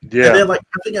 yeah. and Yeah. then like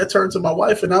I think I turned to my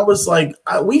wife and I was like,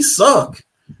 "We suck."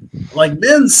 Like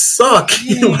men suck,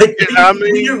 like I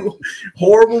we mean, are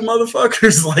horrible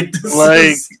motherfuckers. Like this like,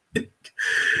 is,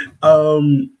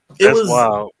 um, it that's was,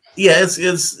 wild. yeah,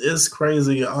 it's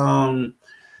crazy. I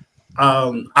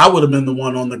would have been the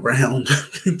one on the ground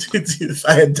if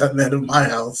I had done that in my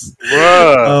house.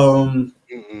 Bruh. Um,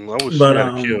 I wish she but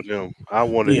had killed him. I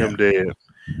wanted yeah, him dead.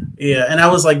 yeah, and I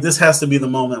was like, this has to be the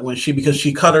moment when because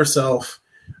she cut herself,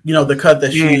 the cut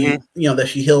that Hmm. that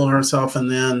she healed herself,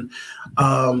 and then,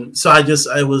 so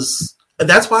I was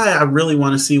that's why I really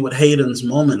want to see what Hayden's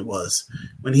moment was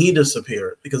when he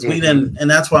disappeared, because we didn't, and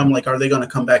that's why I'm like, are they going to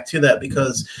come back to that?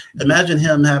 Because imagine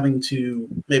him having to,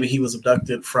 maybe he was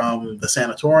abducted from the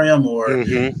sanatorium, or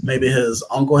maybe his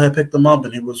uncle had picked him up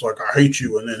and he was like, I hate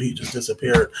you, and then he just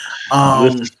disappeared.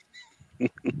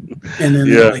 And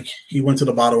then like he went to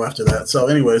the bottle after that. So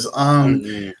anyways, so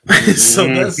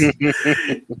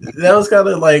that was kind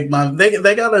of like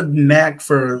they got a knack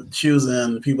for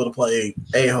choosing people to play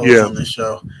a-holes on this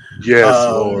show.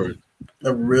 Yes, Lord.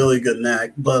 A really good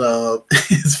knack. But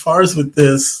as far as with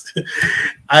this,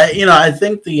 I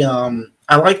think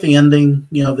I like the ending,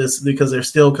 this, because they're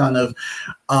still kind of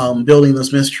building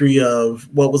this mystery of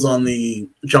what was on the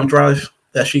jump drive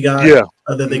that she got,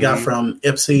 that they got from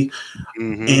Ipsy.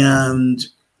 And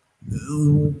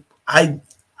I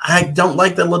don't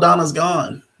like that LaDonna's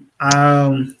gone.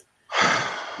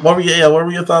 What were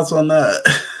your thoughts on that?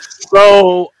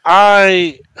 So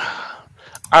I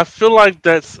feel like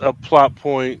that's a plot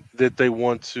point that they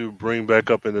want to bring back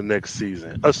up in the next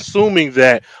season, assuming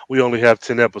that we only have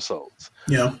 10 episodes.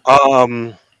 Yeah.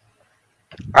 I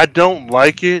don't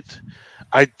like it.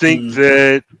 I think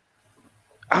that,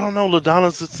 I don't know,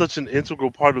 LaDonna's such an integral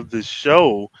part of this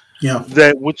show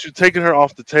that with you taking her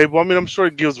off the table, I mean, I'm sure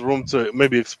it gives room to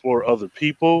maybe explore other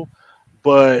people,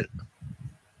 but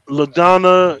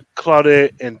LaDonna,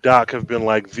 Claudette, and Doc have been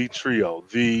like the trio,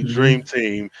 the dream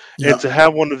team, and to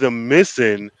have one of them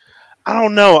missing, I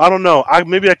don't know.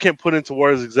 Maybe I can't put into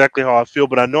words exactly how I feel,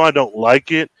 but I know I don't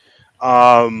like it.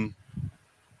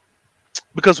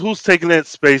 Because who's taking that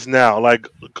space now? Like,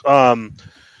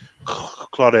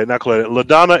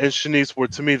 LaDonna and Shanice were,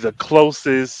 to me, the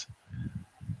closest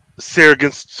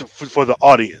surrogates for the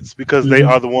audience, because they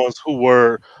are the ones who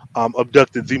were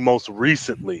abducted the most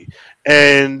recently.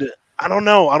 And I don't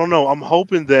know. I'm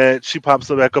hoping that she pops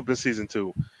back up in season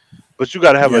 2. But you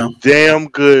got to have a damn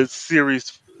good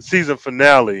season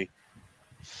finale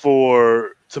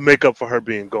to make up for her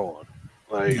being gone.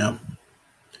 Like,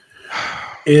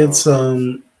 it's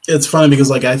funny because,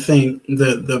 like, I think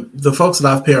the folks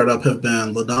that I've paired up have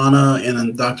been LaDonna and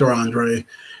then Dr. Andre,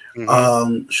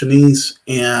 Shanice,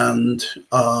 and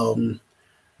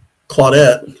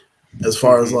Claudette, as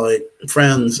far as like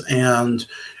friends, and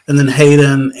then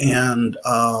Hayden and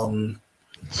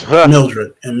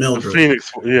Mildred. The Phoenix,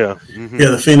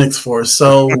 the Phoenix Force.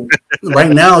 So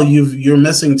right now you're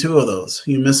missing 2 of those.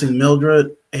 You're missing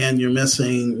Mildred and you're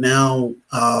missing now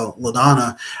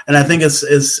LaDonna. And I think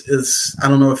it's I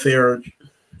don't know if they're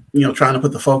trying to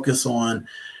put the focus on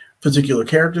particular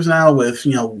characters now with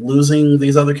losing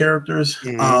these other characters.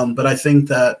 But I think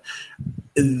that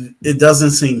it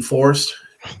doesn't seem forced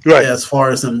as far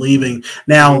as them leaving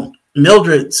now.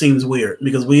 Mildred seems weird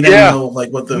because we don't know like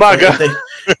what the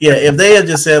if they had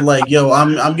just said like, yo,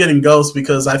 I'm getting ghosts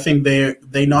because I think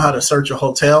they know how to search a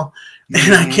hotel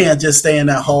and I can't just stay in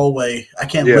that hallway. I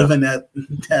can't live in that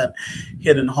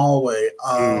hidden hallway.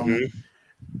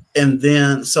 And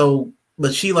then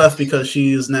but she left because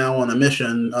she is now on a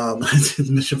mission,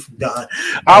 mission from God.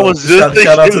 I was just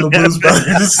shout out to the Blues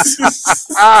Brothers.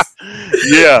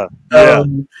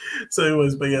 So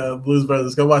anyways, but Blues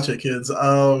Brothers, go watch it, kids.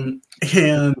 But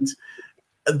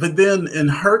then in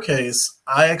her case,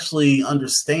 I actually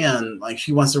understand, like,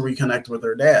 she wants to reconnect with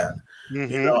her dad,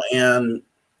 and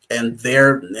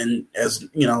as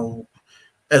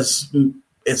as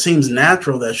it seems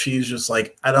natural that she's just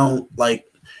like, I don't like.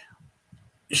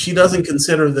 She doesn't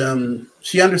consider them.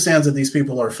 She understands that these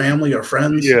people are family or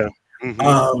friends.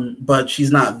 But she's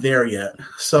not there yet.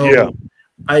 So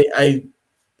I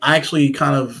actually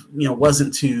kind of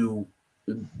wasn't too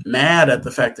mad at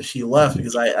the fact that she left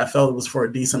because I felt it was for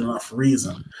a decent enough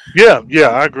reason. I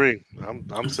agree.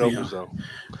 I'm selfish though.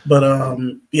 But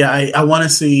I want to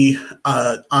see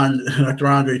on Dr.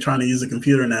 Andre trying to use a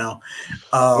computer now.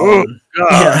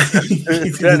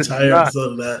 He's getting tired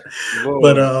of that. Lord.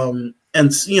 But and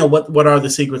what are the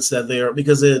secrets that they are,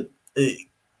 because it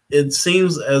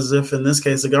seems as if in this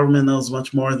case the government knows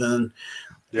much more than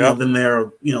than they're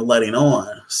letting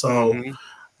on. So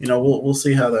we'll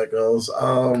see how that goes.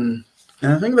 And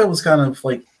I think that was kind of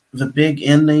like the big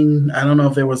ending. I don't know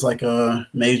if there was like a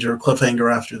major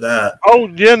cliffhanger after that. Oh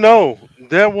yeah, no,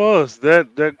 there was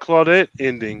that Claudette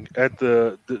ending at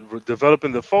the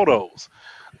developing the photos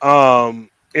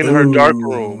in her dark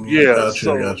room.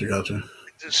 Gotcha.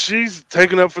 She's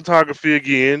taking up photography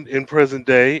again in present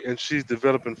day, and she's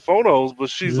developing photos, but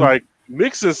she's like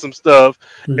mixing some stuff,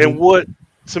 and what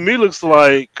to me looks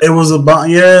like it was a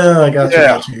bomb. I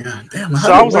got you. Damn,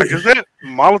 so I was like, is that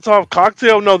Molotov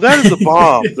cocktail? No, that is a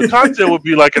bomb. The cocktail would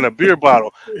be like in a beer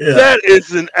bottle. That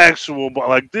is an actual bomb.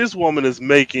 Like, this woman is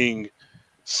making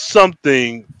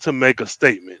something to make a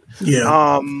statement.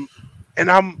 Yeah. And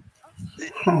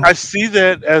I see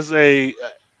that as a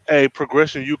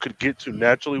progression you could get to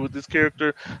naturally with this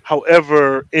character.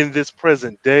 However, in this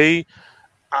present day,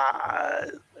 uh,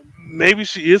 maybe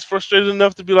she is frustrated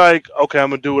enough to be like, okay, I'm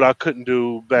gonna do what I couldn't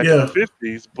do back in the Yeah.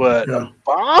 '50s, but a Yeah.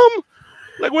 bomb?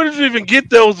 Like, where did you even get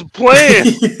those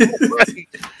plans? Like,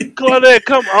 Claudette,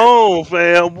 come on,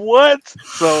 fam. What?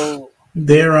 So,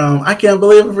 They're I can't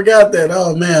believe I forgot that.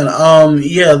 Oh man.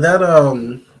 Yeah, that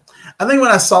I think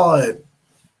when I saw it,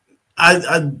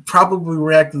 I probably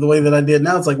reacted the way that I did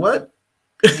now. It's like, what?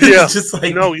 yeah, It's just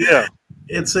like no, yeah,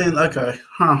 it's in okay,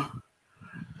 huh.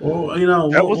 Well,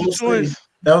 that was a we'll see. choice.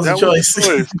 That was a That was choice. a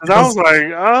choice because That I was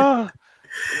was- like,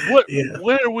 what? yeah.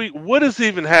 Where are we? What is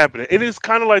even happening? And it's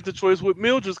kind of like the choice with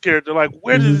Mildred's character. Like,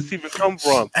 where did Mhm. this even come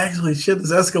from? Actually, shit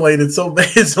has escalated so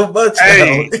bad, so much now.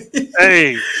 Hey,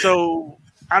 hey. So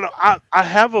I don't. I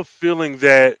have a feeling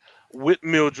that with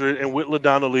Mildred and with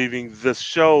Ladonna leaving, the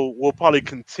show will probably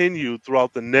continue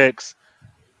throughout the next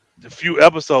few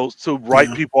episodes to write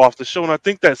Yeah. people off the show, and I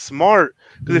think that's smart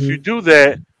because if you Hmm. do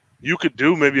that, you could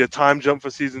do maybe a time jump for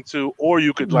season two, or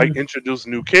you could like Hmm. introduce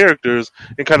new characters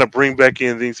and kind of bring back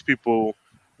in these people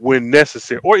when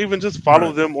necessary, or even just follow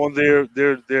Right. them on their.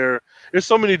 There's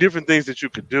so many different things that you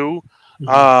could do, Hmm.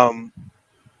 um,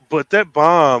 but that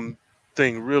bomb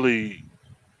thing really.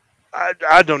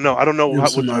 I don't know. I don't know It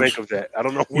was too what to make much. of that. I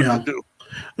don't know what to Yeah. do.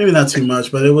 Maybe not too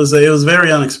much, but it was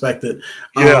very unexpected.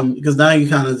 Yeah, Because now you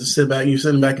kind of just you're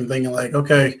sitting back and thinking like,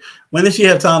 okay, when did she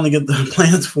have time to get the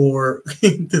plans for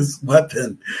this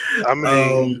weapon? I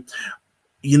mean, Um,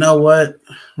 you know what,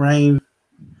 Rain?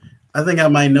 I think I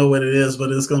might know what it is, but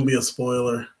it's going to be a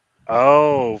spoiler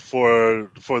oh, for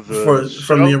the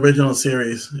from the show. original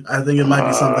series. I think it might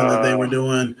be something that they Uh, were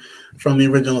doing from the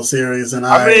original series, and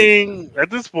I mean, at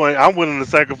this point, I'm willing to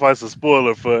sacrifice a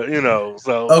spoiler for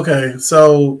So, okay,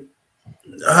 so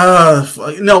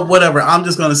no, whatever. I'm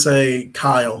just going to say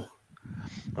Kyle.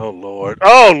 oh Lord,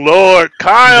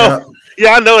 Kyle. Yeah,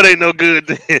 Yeah, I know it ain't no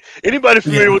good. Anybody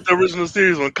familiar yeah, with the original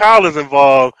series when Kyle is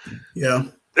involved, yeah.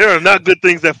 there are not good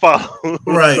things that follow. So-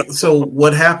 Right. So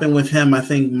what happened with him, I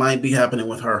think, might be happening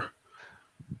with her.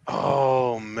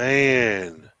 oh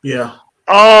man, Yeah.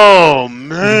 oh Hmm.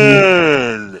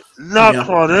 man, not Yeah.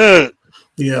 Claudette,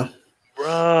 Yeah.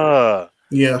 bruh.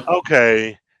 Yeah.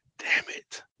 Okay, damn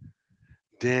it,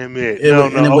 damn it. It No,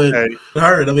 would, and it no, would okay.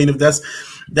 hurt. I mean, if that's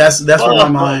where my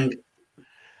Fuck. mind.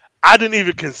 I didn't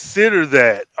even consider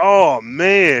that. Oh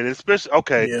man, especially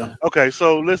okay, Yeah. okay.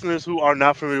 So listeners who are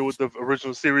not familiar with the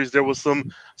original series, there was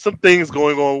some things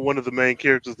going on with one of the main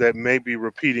characters that may be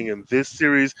repeating in this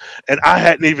series, and I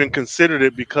hadn't even considered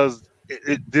it because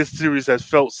this series has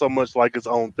felt so much like its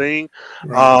own thing.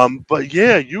 Right. But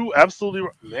yeah, you absolutely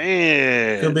Could be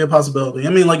man. a possibility.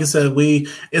 I mean, like I said,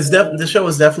 the show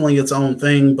is definitely its own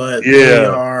thing, but they Yeah.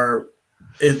 are.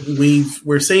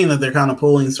 We're seeing that they're kind of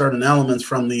pulling certain elements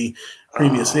from the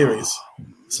previous Oh series.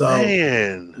 So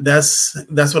man, that's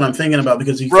what I'm thinking about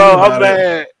because you think bro, I'm about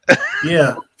it. mad.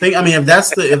 Yeah. I mean, if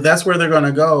that's where they're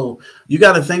gonna go, you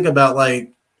got to think about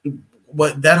like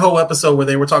what that whole episode where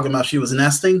they were talking about she was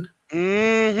nesting.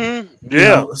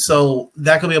 Yeah. So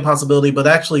that could be a possibility. But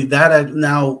actually, that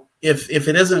now, if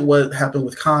it isn't what happened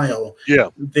with Kyle, Yeah.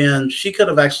 then she could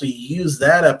have actually used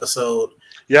that episode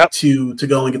Yep. to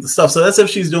go and get the stuff. So that's if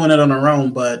she's doing it on her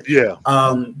own. Yeah.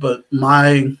 But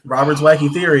my Robert's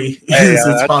wacky theory Hey, is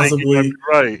it's I think you might possibly be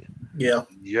right. yeah.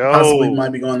 Possibly Yo.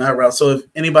 might be going that route. So if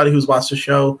anybody who's watched the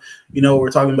show, you know what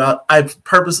we're talking about. I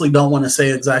purposely don't want to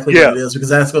say exactly what Yeah. it is because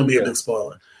that's going to be a Yeah. big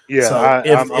spoiler. Yeah. So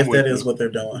I'm if with that is you. what they're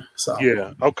doing, so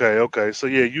Yeah. Okay. Okay. So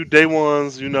yeah, you day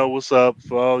ones, you know what's up.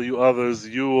 For all you others,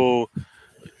 you will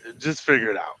just figure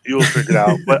it out. You'll figure it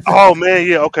out. But oh man,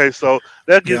 yeah. Okay. So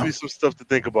that gives yeah, me some stuff to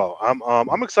think about.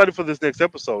 I'm excited for this next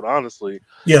episode, honestly,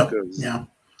 yeah, because yeah.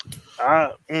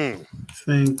 I I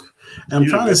think I'm you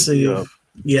done trying to messed me see up. if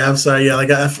yeah. I'm sorry. Yeah,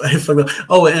 like I forgot.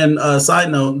 Oh, and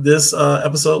side note, this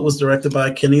episode was directed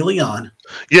by Kenny Leon.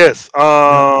 Yes.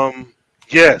 Yep.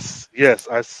 Yes. Yes.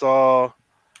 I saw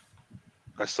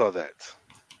that.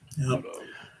 Yep. Hold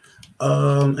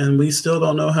on. And we still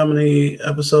don't know how many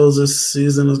episodes this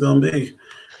season is going to be.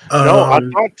 No, I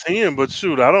thought 10, but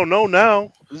shoot, I don't know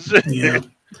now. Yeah.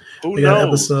 Who We got knows?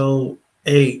 episode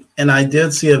 8, and I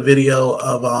did see a video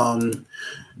of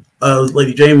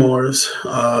Lady J Moore's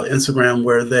Instagram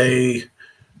where they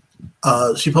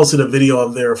she posted a video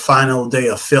of their final day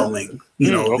of filming,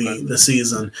 Okay. the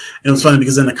season. And it was funny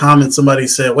because in the comments, somebody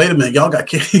said, wait a minute, y'all got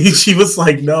kidding. She was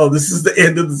like, no, this is the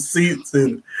end of the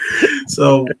season.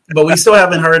 So, but we still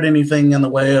haven't heard anything in the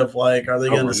way of like, are they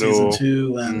going to season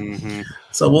 2? And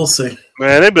so we'll see.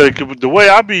 Man, they better, the way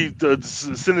I be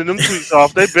sending them tweets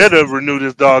off, they better renew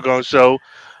this doggone show.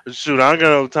 Shoot, I ain't got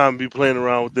no time to be playing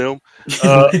around with them.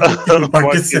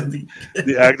 Marcus,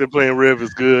 the actor playing Rev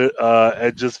is good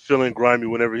at just feeling grimy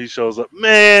whenever he shows up.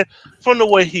 Man, from the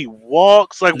way he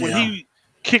walks, like when he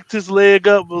kicked his leg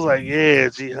up, it was like, yeah,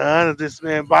 Jihan, is this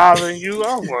man bothering you?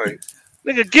 I'm like,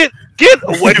 nigga, get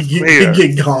away from here.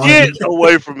 Get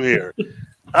away from here.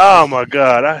 Oh my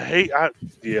God, I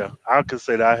can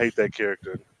say that I hate that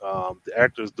character. The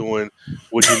actor is doing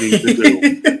what he needs to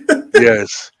do.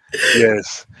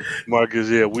 Yes, Marcus.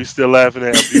 Yeah, we still laughing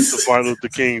at abuse of Martin Luther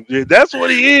King. Yeah, that's what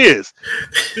he is.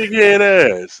 Big head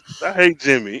ass. I hate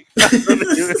Jimmy. I don't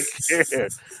even care.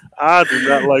 I do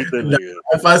not like that nigga.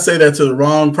 If I say that to the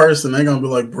wrong person, they're gonna be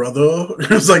like, "Brother,"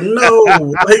 it's like, no,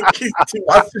 like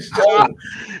watch the show.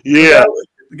 Yeah,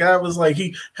 the guy was like,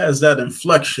 he has that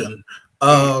inflection.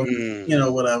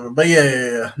 Whatever. But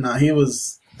yeah. Nah,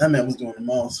 that man was doing the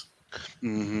most.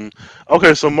 Mm-hmm.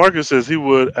 Okay, so Marcus says he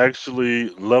would actually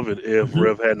love it if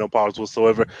Rev had no powers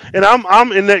whatsoever, and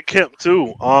I'm in that camp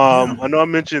too. I know I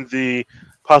mentioned the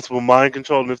possible mind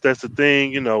control, and if that's the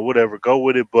thing, whatever, go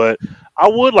with it. But I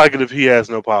would like it if he has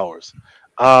no powers.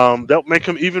 That would make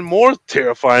him even more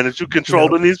terrifying that you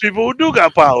controlling these people who do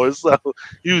got powers. So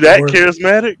you that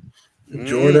charismatic.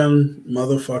 Jordan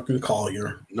motherfucking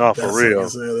Collier. No, for real.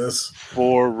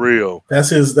 For real. That's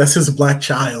his black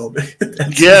child.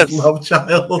 That's his love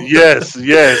child. Yes.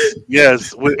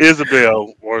 With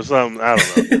Isabel or something. I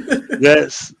don't know.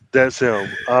 That's him.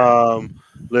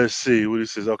 Let's see what he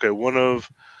says. Okay, one of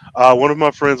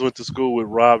my friends went to school with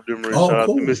Rob Demery. Shout out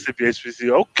to Mississippi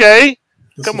HBCU. Okay.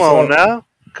 Come on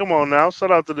now.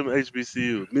 Shout out to them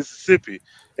HBCUs. Mississippi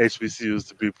HBCUs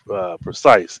to be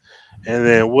precise. And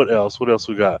then what else? What else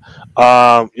we got?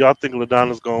 Y'all think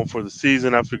LaDonna's going for the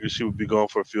season? I figured she would be going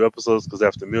for a few episodes because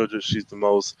after Mildred, she's the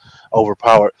most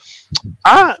overpowered.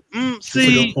 I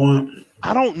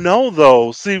don't know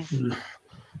though. See,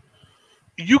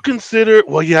 you consider?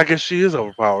 Well, yeah, I guess she is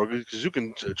overpowered because you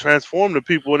can transform the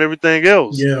people and everything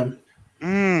else. Yeah.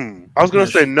 I was gonna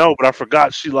say no, but I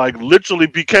forgot she like literally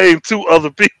became 2 other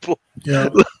people. Yeah.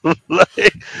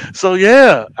 So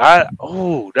yeah,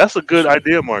 that's a good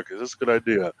idea, Marcus. That's a good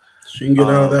idea. She can get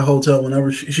out of that hotel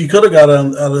whenever she could have got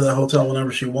out of that hotel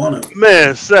whenever she wanted.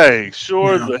 Man,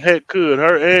 the heck could.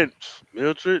 Her and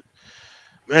Mildred.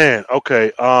 Man,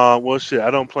 okay. Well, shit.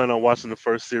 I don't plan on watching the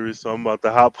first series, so I'm about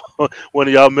to hop on one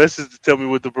of y'all messages to tell me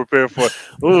what to prepare for.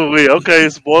 Ooh, okay.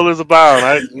 Spoilers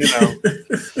abound.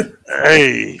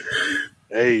 Hey.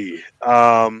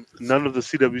 None of the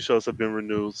CW shows have been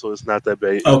renewed, so it's not that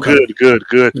bad. Okay. Good.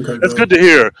 Okay, that's good to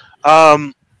hear.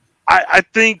 I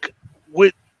think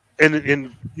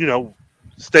and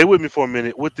stay with me for a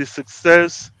minute. With the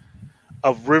success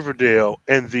of Riverdale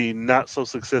and the not so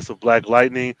success of Black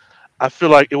Lightning, I feel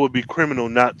like it would be criminal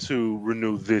not to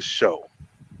renew this show.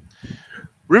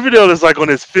 Riverdale is like on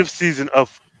its 5th season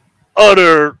of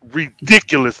utter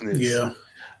ridiculousness. Yeah.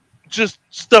 Just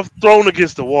stuff thrown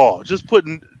against the wall. Just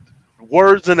putting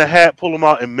words in a hat, pull them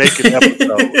out, and make an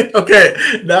episode. Okay,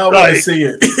 now I see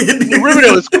it.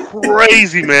 Riverdale is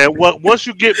crazy, man. Once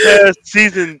you get past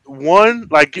season 1,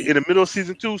 like in the middle of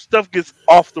season 2, stuff gets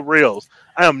off the rails.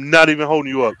 I am not even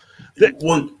holding you up.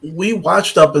 When we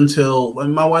watched up until,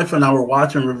 my wife and I were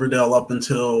watching Riverdale up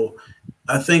until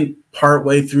I think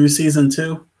partway through season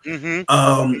 2.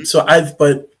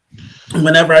 But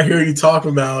whenever I hear you talk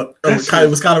about, it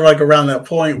was kind of like around that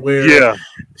point where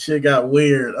shit got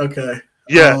weird. Okay.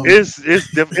 Yeah, it's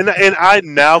different, and I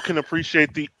now can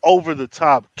appreciate the over the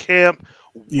top camp,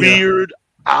 weird,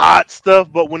 odd stuff.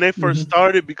 But when they first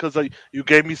started, because you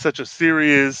gave me such a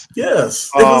serious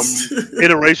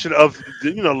iteration of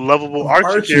lovable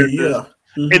Archie characters.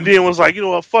 And then was like,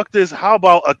 fuck this. How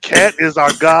about a cat is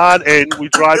our god and we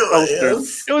drive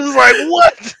coasters? It was just like,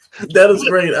 what? That is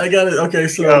great. I got it. Okay,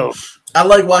 so I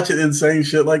like watching insane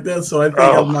shit like that. So I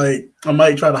think I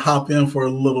might try to hop in for a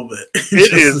little bit.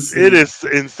 It is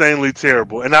insanely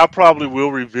terrible, and I probably will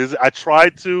revisit. I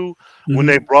tried to when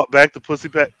they brought back the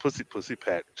Pussycat.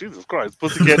 Jesus Christ,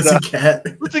 Pussycat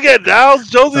Dolls,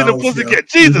 Josie and the Pussycat.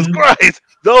 Jesus Christ,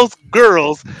 those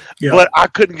girls. Yeah. But I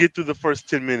couldn't get through the first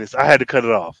 10 minutes. I had to cut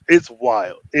it off. It's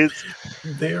wild.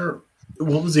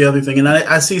 What was the other thing? And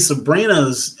I see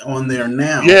Sabrina's on there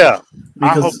now. Yeah, I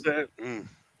hope that.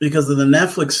 because of the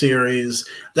Netflix series,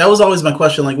 that was always my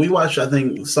question. Like we watched, I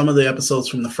think, some of the episodes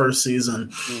from the first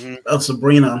season of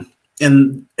Sabrina,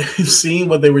 and seeing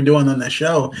what they were doing on that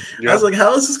show, I was like,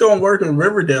 how is this going to work in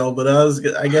Riverdale? But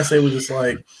I guess they were just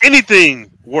like,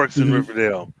 anything works in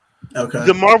Riverdale. Okay.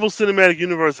 The Marvel Cinematic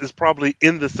Universe is probably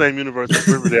in the same universe as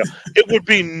Riverdale. It would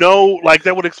be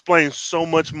that would explain so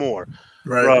much more.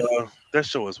 Right. Bruh, that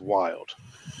show is wild.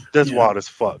 That's wild as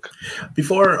fuck.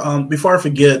 Before I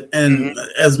forget, and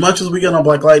as much as we get on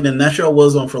Black Lightning, that show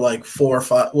was on for like 4 or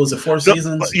 5. Was it 4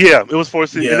 seasons? Yeah, it was 4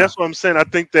 seasons, Yeah. and that's what I'm saying. I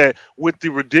think that with the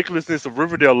ridiculousness of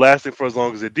Riverdale lasting for as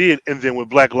long as it did, and then with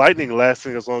Black Lightning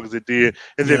lasting as long as it did,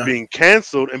 and then being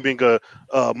canceled and being a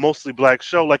mostly black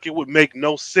show, like it would make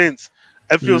no sense.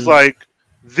 It feels like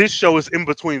this show is in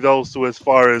between those two as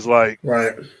far as like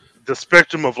the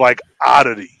spectrum of like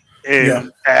oddity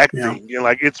and acting, and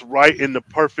like it's right in the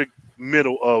perfect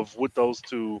middle of what those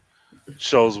two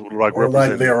shows like or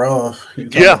represent. Like thereof.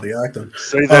 Yeah, the acting.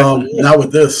 Say that. Not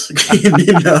with this.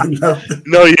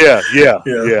 No, yeah.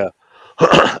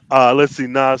 Let's see.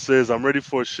 Nas says, "I'm ready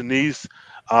for Shanice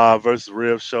versus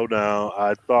Rev showdown.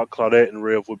 I thought Claudette and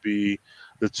Rev would be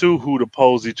the two who'd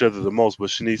oppose each other the most, but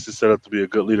Shanice is set up to be a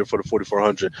good leader for the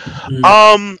 4400.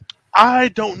 I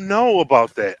don't know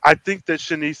about that. I think that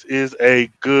Shanice is a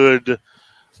good,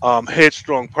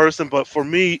 headstrong person, but for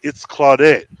me, it's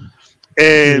Claudette.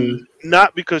 And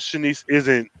not because Shanice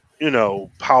isn't,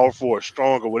 powerful or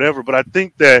strong or whatever, but I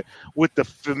think that with the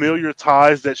familiar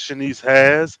ties that Shanice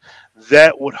has,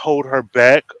 that would hold her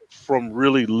back from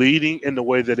really leading in the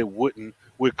way that it wouldn't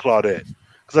with Claudette.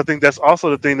 Because I think that's also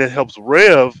the thing that helps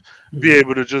Rev be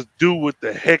able to just do what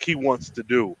the heck he wants to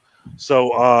do.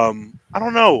 So I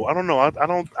don't know. I don't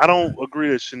agree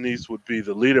that Shanice would be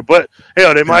the leader, but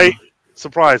hell, they might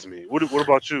surprise me. What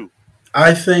about you?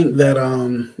 I think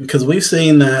that because we've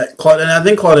seen that Claudette, and I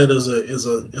think Claudette is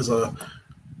a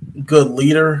good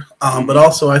leader, but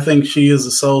also I think she is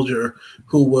a soldier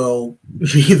who will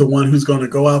be the one who's going to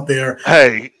go out there,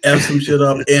 F some shit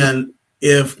up, and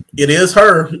if it is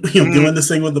her doing this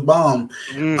thing with the bomb,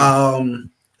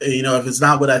 if it's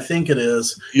not what I think it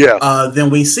is,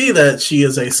 then we see that she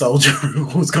is a soldier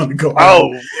who's going to go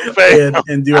out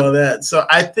and do all that. So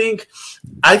I think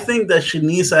that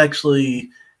Shanice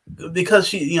actually, because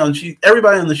she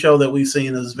everybody on the show that we've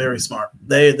seen is very smart.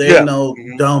 They know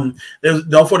dumb. There's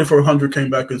no 4400 came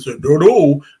back and said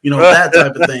no, that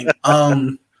type of thing.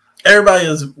 Everybody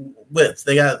is wits.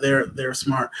 They're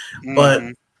smart, but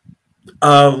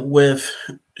with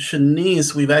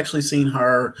Shanice, we've actually seen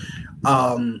her.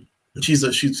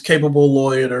 She's capable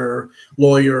lawyer,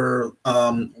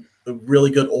 a really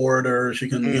good orator. She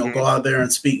can go out there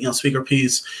and speak her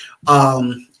piece.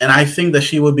 And I think that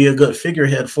she would be a good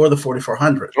figurehead for the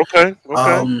 4400. Okay.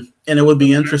 And it would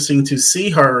be interesting to see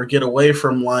her get away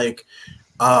from like.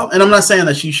 And I'm not saying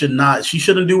that she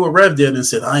shouldn't do what Rev did and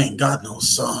said, I ain't got no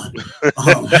son.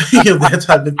 That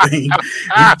type of thing.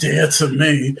 He's dead to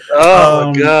me.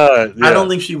 Oh, my God. Yeah. I don't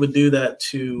think she would do that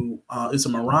to it's a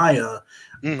Mariah.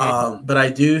 But I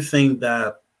do think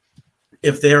that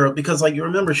because like you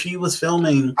remember she was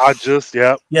filming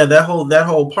that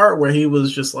whole part where he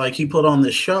was just like he put on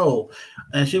this show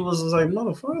and she was like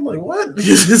motherfucker like what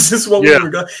is this what we were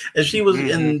going and she was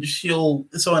and so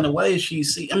in a way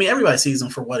everybody sees him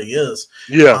for what he is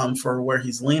for where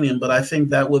he's leaning, but I think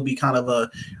that would be kind of a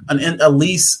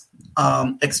least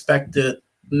expected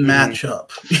matchup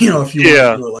if you want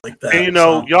to do it like that. And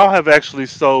y'all have actually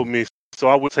sold me. So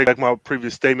I would take back my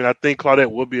previous statement. I think Claudette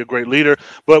would be a great leader.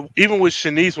 But even with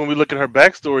Shanice, when we look at her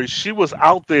backstory, she was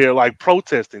out there like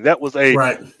protesting. That was a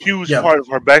huge part of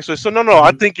her backstory. So no,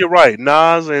 I think you're right.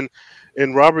 Nas and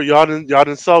Robert, y'all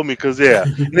didn't sell me because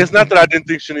and it's not that I didn't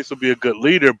think Shanice would be a good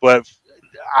leader, but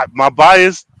my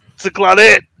bias to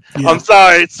Claudette. I'm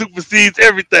sorry, it supersedes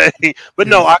everything. But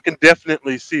no, I can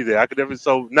definitely see that.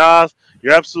 So Nas,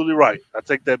 you're absolutely right. I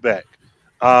take that back.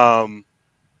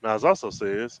 Nas also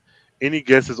says, any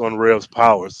guesses on Rev's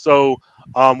powers? So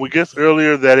we guessed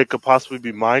earlier that it could possibly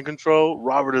be mind control.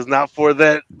 Robert is not for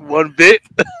that one bit.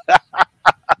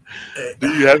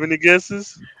 Do you have any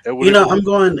guesses? I'm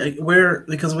going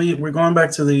because we're going back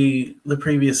to the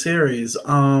previous series.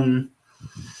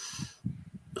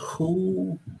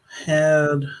 Who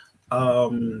had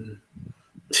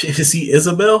is he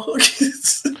Isabel?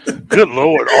 Good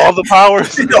Lord, all the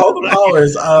powers. All the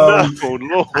powers. No,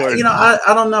 Lord.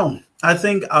 I don't know. I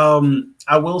think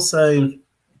I will say,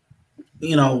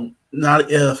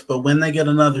 not if, but when they get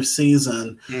another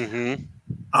season,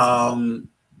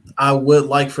 I would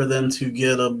like for them to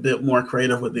get a bit more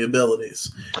creative with the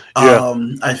abilities. Yeah.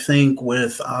 I think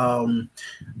with I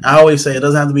always say it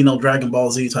doesn't have to be no Dragon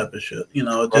Ball Z type of shit.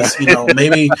 Just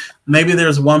Right. maybe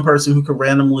there's one person who could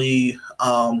randomly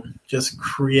just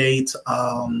create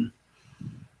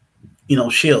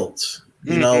shields.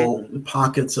 Hmm.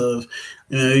 Pockets of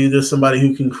either somebody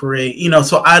who can create.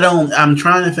 So I'm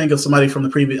trying to think of somebody from the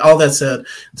previous. All that said,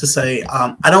 to say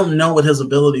I don't know what his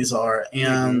abilities are, Hmm.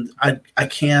 and I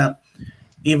can't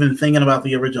even thinking about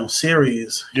the original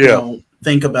series. Yeah.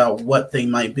 Think about what they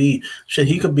might be. Shit,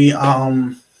 he could be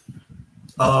um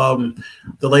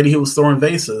the lady who was throwing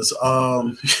vases.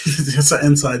 It's an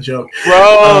inside joke.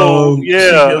 Bro. She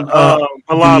Yeah. could the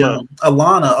Alana.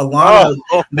 Alana.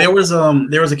 Oh. There was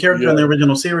a character in Yeah. the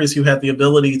original series who had the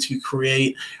ability to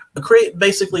create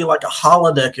basically like a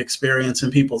holodeck experience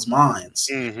in people's minds.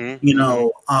 Hmm.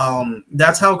 Hmm.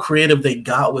 That's how creative they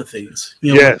got with these,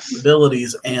 with the Yes.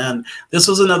 abilities. And this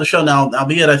was another show. Now,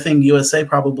 albeit I think USA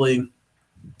probably,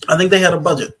 I think they had a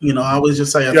budget. I always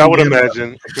just say I Yeah, I think would they had a budget.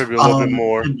 imagine maybe a little bit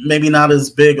more. Maybe not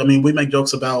as big. I mean, we make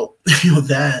jokes about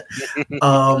that,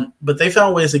 but they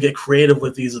found ways to get creative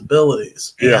with these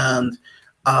abilities, Yeah. and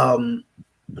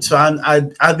so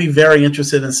I'd be very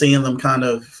interested in seeing them kind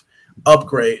of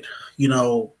upgrade,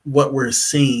 what we're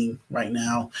seeing right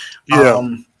now. Yeah.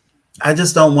 Um, I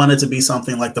just don't want it to be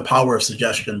something like the power of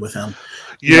suggestion with him.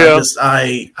 Yeah.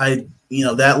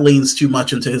 That leans too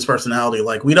much into his personality.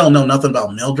 Like we don't know nothing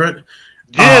about Mildred.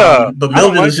 Yeah. But I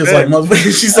don't Mildred like is just that. like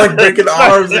she's like breaking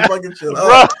arms and fucking shit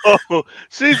up. Bro,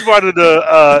 she's part of the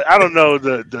I don't know,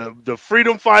 the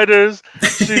freedom fighters.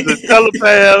 She's a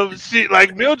telepath. She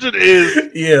like Mildred is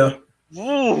Yeah,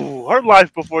 her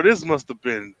life before this must have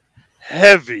been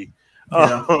heavy.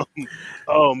 yeah. Um,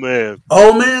 oh man.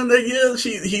 Oh man,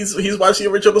 he's watching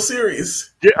the original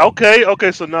series. Yeah, okay.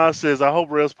 So Nas says, I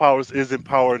hope Rail's powers isn't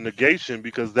power negation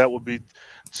because that would be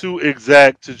too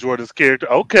exact to Jordan's character.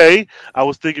 Okay, I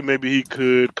was thinking maybe he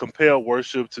could compel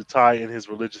worship to tie in his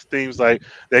religious themes, like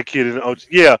that kid in OG.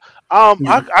 Yeah,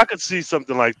 Yeah, I could see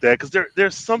something like that because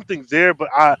there's something there, but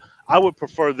I would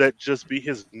prefer that just be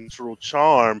his natural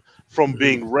charm from hmm,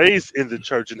 being raised in the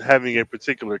church and having a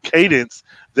particular cadence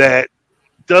that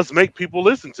does make people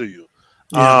listen to you.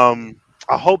 yeah,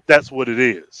 I hope that's what it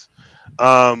is.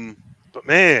 But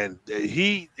man,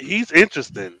 he's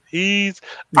interesting. I'm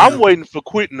yeah. waiting for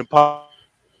Quentin to pop.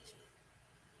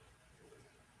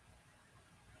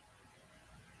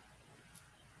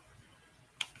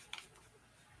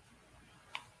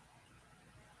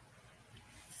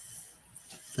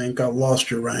 Think I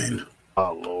lost your Rain.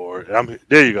 Oh Lord,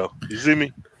 there. You go. You see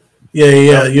me? Yeah,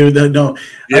 yeah. Yep. You no. I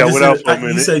Yeah, just went out said for a you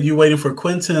minute. said you waiting for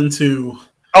Quentin to.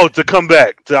 Oh, to come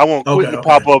back. I want Okay, Quentin to okay,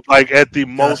 pop up like at the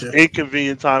most gotcha.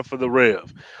 inconvenient time for the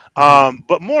Rev. Hmm.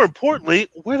 But more importantly,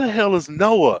 where the hell is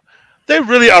Noah? They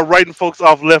really are writing folks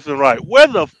off left and right. Where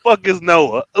the fuck is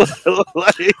Noah?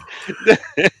 Like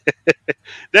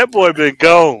that boy been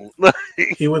gone.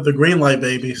 He with the green light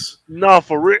babies. No,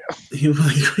 for real, He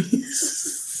like,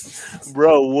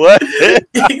 bro. What? like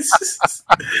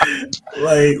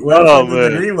where the Oh fuck did the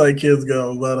man. green light kids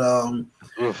go? But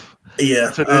Oof.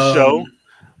 yeah. To this show,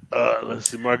 let's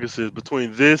see. Marcus says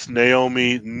between this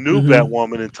Naomi, new Hmm,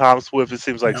 Batwoman, and Tom Swift, it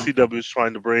seems like yeah. CW is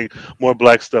trying to bring more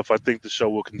black stuff. I think the show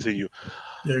will continue.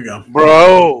 There you go.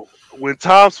 Bro, when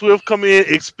Tom Swift come in,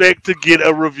 expect to get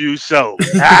a review show.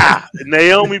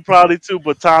 Naomi probably too,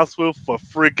 but Tom Swift for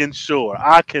freaking sure.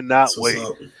 I cannot That's what's wait.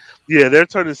 up. Yeah, they're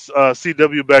turning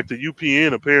CW back to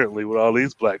UPN apparently with all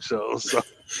these black shows. So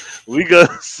we go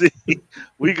see,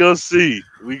 we go see,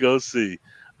 we go see.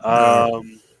 Yeah.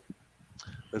 Um,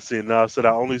 let's see. Now I said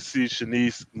I only see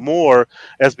Shanice Moore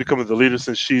as becoming the leader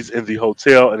since she's in the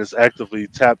hotel and is actively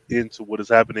tapped into what is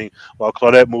happening, while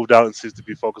Claudette moved out and seems to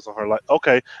be focused on her life.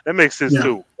 Okay, that makes sense Yeah.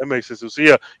 too. That makes sense too. So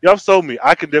yeah, y'all have sold me.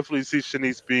 I can definitely see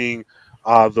Shanice being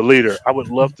the leader. I would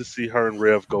love to see her and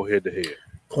Rev go head to head.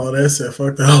 Claudette said,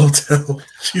 "Fuck the hotel."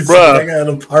 She's like, Bruh, "I got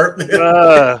an apartment."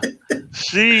 bruh,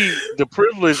 she the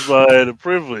privilege, man, the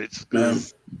privilege. Man,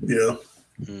 Because yeah,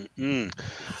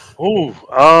 oh,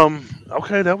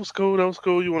 okay, that was cool. That was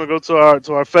cool. You want to go to our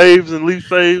faves and least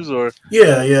faves, or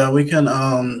yeah, yeah. We can.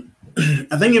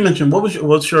 I think you mentioned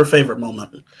what's your favorite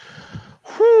moment?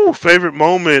 favorite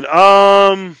moment?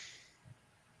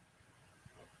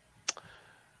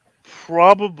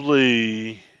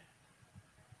 Probably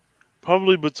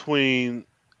probably between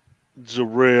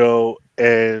Jarrell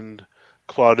and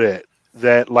Claudette.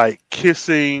 that like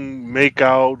kissing, make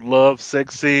out, love,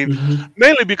 sex scene, Hmm.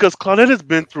 mainly because Claudette has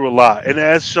been through a lot, and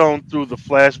as shown through the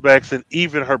flashbacks and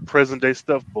even her present day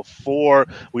stuff before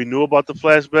we knew about the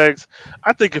flashbacks.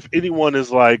 I think if anyone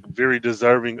is like very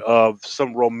deserving of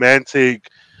some romantic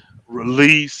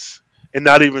release, and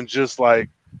not even just like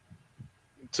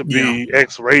to Yeah. be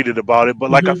X-rated about it, but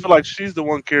like I Hmm. feel like she's the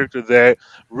one character that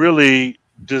really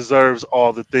deserves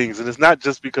all the things, and it's not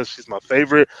just because she's my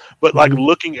favorite, but like Hmm.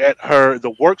 looking at her, the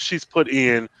work she's put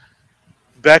in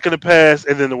back in the past,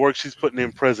 and then the work she's putting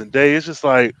in present day. It's just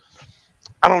like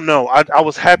I don't know. I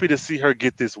was happy to see her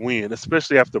get this win,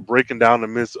 especially after breaking down the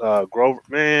Miss Grover.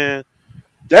 Man,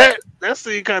 that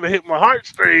scene kind of hit my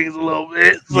heartstrings a little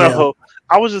bit. Yeah. So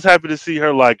I was just happy to see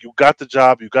her like you got the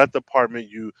job, you got the apartment,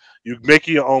 you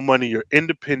making your own money, you're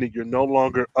independent, you're no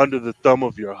longer under the thumb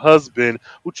of your husband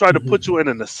who tried to put Hmm. you in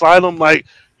an asylum. Like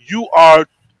you are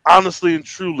honestly and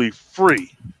truly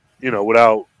free,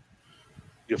 without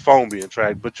your phone being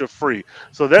tracked, but you're free.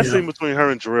 So that Yeah. scene between her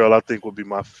and Jarrell, I think, would be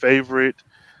my favorite.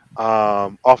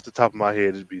 Off the top of my head,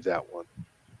 it'd be that one.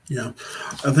 Yeah.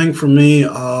 I think for me,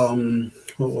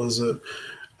 what was it?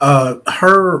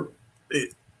 Her,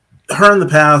 her in the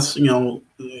past,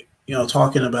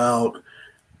 talking about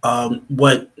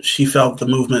what she felt the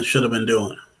movement should have been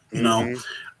doing. You know,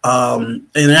 Hmm.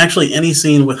 and actually any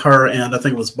scene with her and I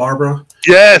think it was Barbara.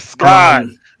 Yes, God.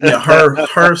 Yeah,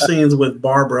 her scenes with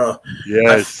Barbara,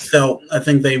 Yes. I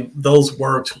think those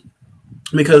worked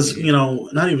because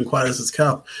not even quite as it's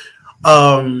kept.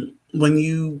 When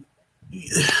you,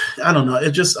 I don't know,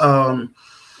 it just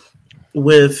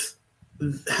with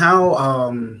how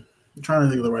I'm trying to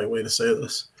think of the right way to say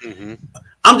this. Hmm.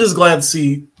 I'm just glad to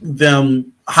see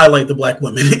them highlight the black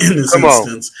women in this Come on.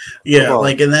 instance. Come Yeah, on.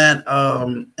 like in that,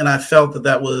 and I felt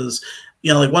that was,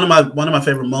 like one of my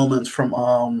favorite moments from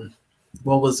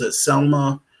what was it,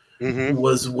 Selma, Hmm.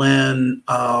 was when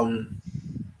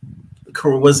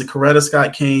was it Coretta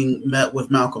Scott King met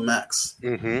with Malcolm X,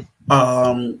 Hmm.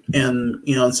 and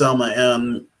in Selma,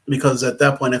 and because at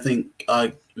that point I think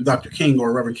Dr. King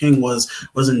or Reverend King was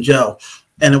in jail,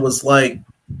 and it was like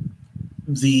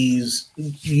these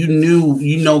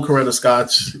Coretta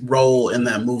Scott's role in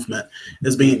that movement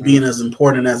is Hmm. being as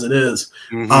important as it is,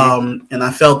 Hmm. and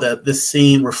I felt that this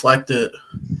scene reflected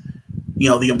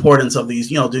the importance of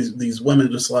these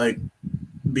women just like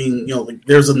being like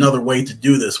there's another way to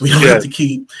do this. We don't have Yes. to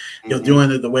keep Hmm.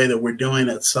 doing it the way that we're doing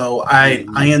it. So I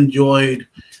Hmm. enjoyed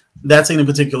that scene in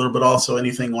particular, but also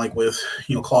anything like with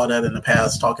Claudette in the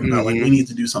past talking about like Hmm. we need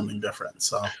to do something different.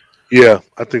 So Yeah,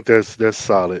 I think that's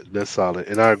solid. That's solid,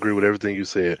 and I agree with everything you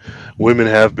said. Women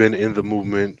have been in the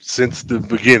movement since the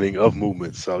beginning of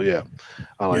movement. So yeah,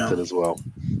 I like yeah. that as well.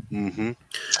 Hmm.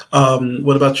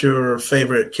 What about your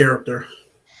favorite character?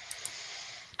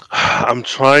 I'm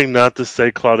trying not to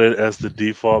say Claudette as the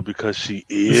default because she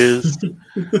is.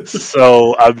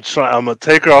 So I'm trying. I'm gonna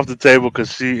take her off the table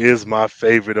because she is my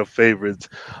favorite of favorites.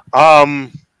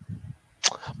 Um,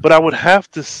 but I would have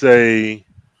to say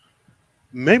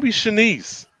maybe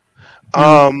Shanice.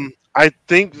 Mm, I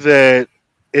think that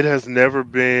it has never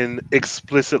been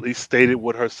explicitly stated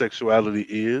what her sexuality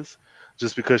is.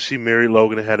 Just because she married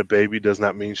Logan and had a baby does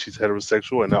not mean she's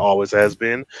heterosexual, and it always has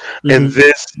been. And hmm.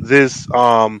 this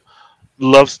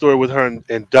love story with her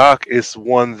and Doc is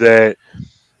one that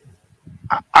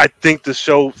I think the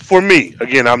show, for me,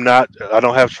 again, I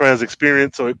don't have trans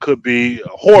experience, so it could be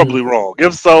horribly Hmm. wrong.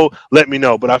 If so, let me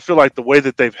know. But I feel like the way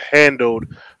that they've handled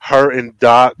her and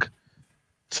Doc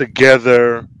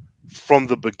together from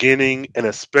the beginning, and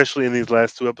especially in these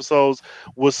last two episodes,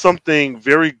 was something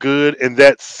very good. And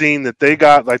that scene that they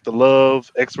got, like the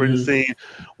love X-rated Hmm. scene,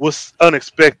 was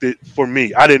unexpected for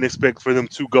me. I didn't expect for them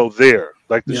to go there,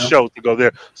 like the Yeah. show to go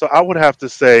there. So I would have to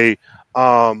say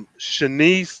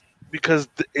Shanice, because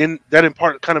in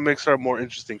part kind of makes her a more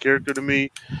interesting character to me.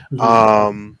 Hmm.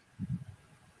 Um,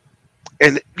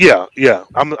 and yeah,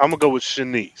 I'm gonna go with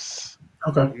Shanice.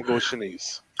 Okay. I'm gonna go with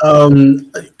Shanice.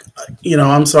 Um,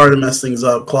 I'm sorry to mess things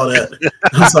up, Claudette.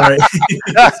 I'm sorry.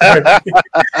 Sorry.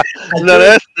 I No,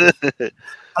 think that's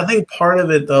I think part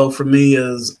of it though for me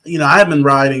is I've been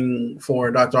writing for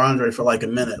Dr. Andre for like a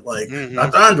minute, like hmm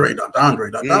Dr. Andre, Dr.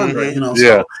 Andre, Dr. Andre. hmm Yeah.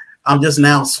 So I'm just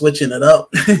now switching it up,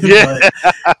 Yeah. but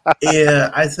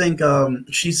yeah, I think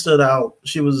she stood out.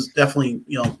 She was definitely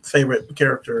favorite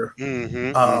character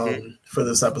Hmm. for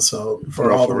this episode for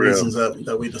No, all the for real. reasons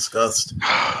that we discussed.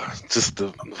 Just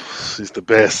she's the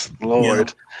best. Yeah.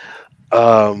 Lord.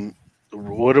 Um,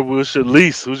 what's your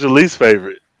least? Who's your least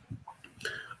favorite?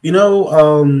 You know,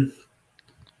 um,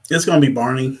 it's gonna be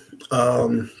Barney.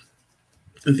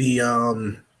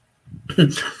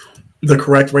 The The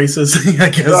correct races, I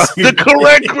guess. The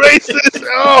correct races.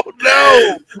 Oh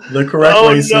no. The correct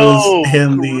races no.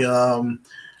 and the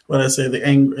what I say, the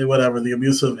angry, whatever, the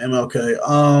abusive MLK.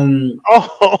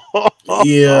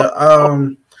 Yeah.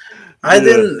 I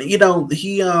didn't.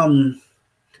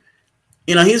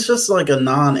 He's just like a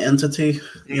non-entity.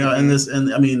 In this,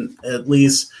 and I mean, at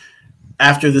least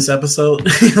after this episode,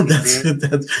 that's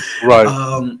right.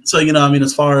 So I mean,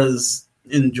 as far as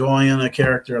enjoying a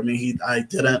character, I mean, I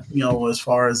didn't, as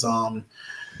far as for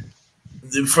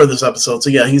this episode. So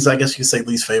yeah, he's, I guess you could say,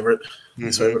 least favorite.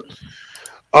 Least favorite.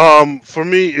 For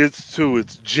me, it's two.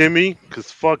 It's Jimmy,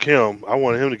 because fuck him. I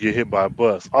want him to get hit by a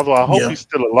bus. Although I hope he's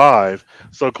still alive,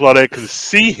 so Claudette can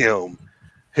see him,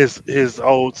 his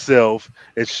old self,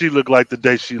 and she looked like the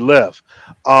day she left.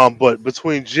 But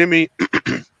between Jimmy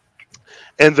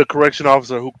and the correction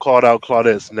officer who called out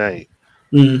Claudette's name,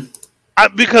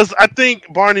 because I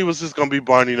think Barney was just gonna be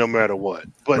Barney no matter what.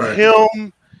 But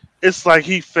him, it's like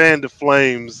he fanned the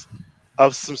flames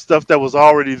of some stuff that was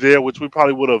already there, which we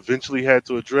probably would have eventually had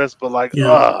to address. But like,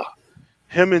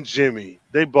 him and Jimmy,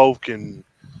 they both can.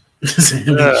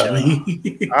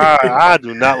 I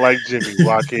do not like Jimmy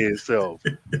walking himself.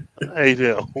 I hate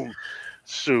him.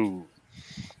 Shoot.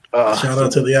 Shout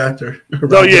out to the actor.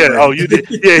 Oh yeah, you did.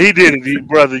 Yeah, he did,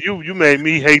 brother. You made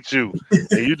me hate you,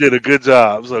 and you did a good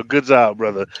job. So good job,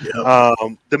 brother. Yep.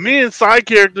 The men side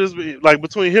characters, like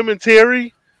between him and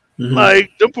Terry, like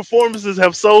their performances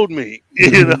have sold me.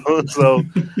 So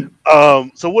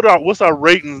so what's our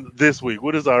rating this week?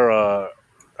 What is our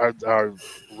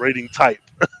rating type?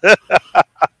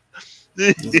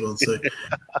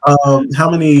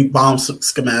 How many bomb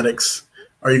schematics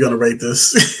are you going to rate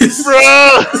this? Bro!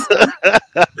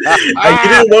 You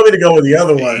didn't want me to go with the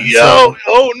other one.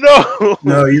 Oh no!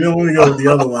 No, you didn't want me to go with the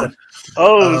other one.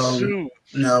 Oh shoot!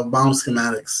 No, bomb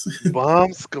schematics.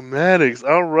 Bomb schematics.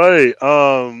 All right.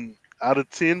 Out of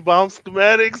 10 bomb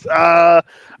schematics,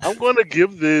 I'm going to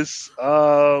give this.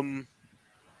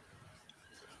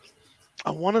 I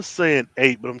want to say an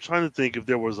 8, but I'm trying to think if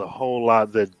there was a whole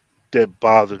lot that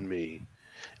bothered me,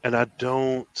 and I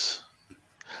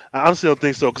honestly don't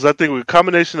think so, because I think with a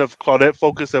combination of Claudette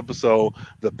focused episode,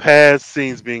 the past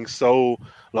scenes being so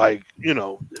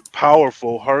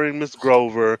powerful, her and Miss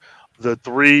Grover, the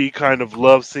 3 kind of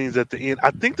love scenes at the end.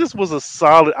 I think this was a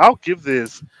solid. I'll give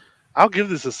this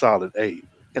a solid 8,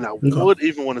 and I would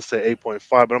even want to say 8.5,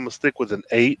 but I'm gonna stick with an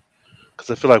 8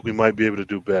 because I feel like we might be able to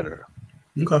do better.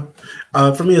 Okay,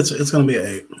 for me, it's gonna be an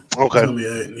 8. Okay, it's gonna be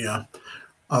an 8. Yeah,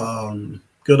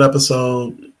 good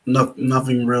episode.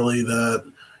 Nothing really that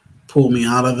pulled me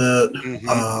out of it.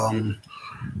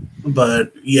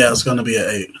 But yeah, it's gonna be an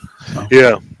 8. So.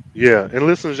 Yeah, and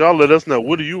listeners, y'all let us know.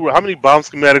 How many bomb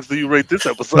schematics do you rate this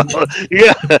episode?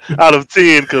 Out of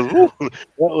 10, because that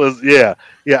was I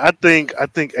think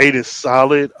 8 is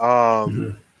solid.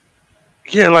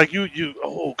 Yeah, like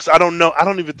because I don't know. I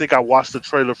don't even think I watched the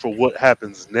trailer for what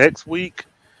happens next week.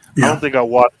 I don't think I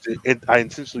watched it. I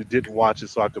intentionally didn't watch it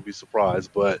so I could be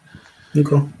surprised. But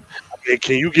can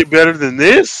you get better than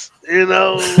this? I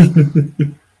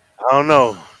don't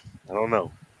know.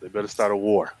 They better start a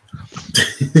war.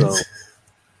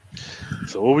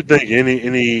 So what we think?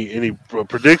 Any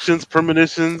predictions,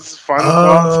 premonitions, final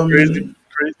thoughts,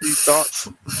 crazy thoughts?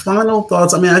 Final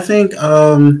thoughts. I mean, I think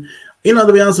to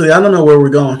be honest with you, I don't know where we're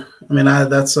going. I mean, I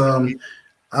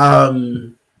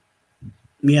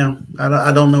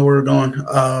don't know where we're going.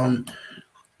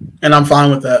 And I'm fine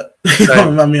with that.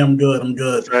 I mean, I'm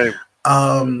good. Same.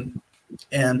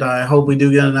 And I hope we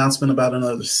do get an announcement about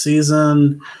another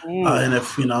season. And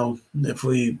if we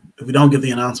don't get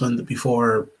the announcement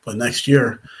before next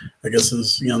year, I guess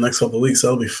is next couple of weeks.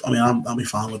 I'll be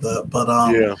fine with that. But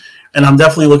and I'm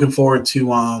definitely looking forward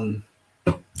to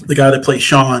the guy that plays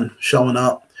Sean showing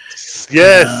up.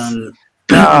 Yes.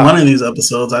 One of these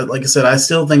episodes. Like I said, I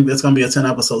still think it's going to be a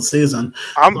 10-episode season.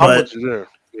 I'm with you there.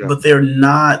 Yeah. But they're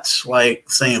not like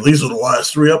saying these are the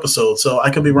last 3 episodes. So I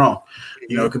could be wrong.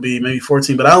 It could be maybe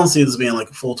 14, but I don't see this being like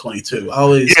a full 22.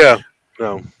 No.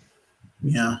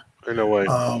 Yeah. Ain't no way.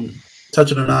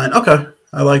 Touching a 9. Okay.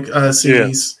 I see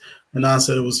these. And I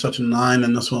said it was touching 9,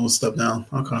 and this one was step down.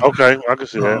 Okay, I can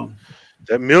see that.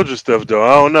 That Mildred stuff, though,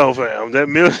 I don't know, fam. That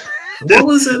Mildred. What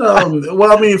was it?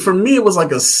 Well, I mean, for me, it was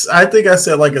like I think I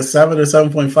said like a 7 or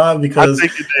 7.5 because I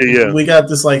think you did, we got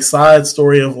this like side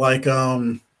story of like,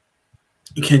 can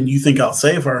you think I'll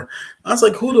save her? I was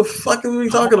like, who the fuck are we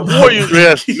talking about? Who are you?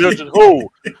 Yes, Mildred, who?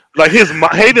 Like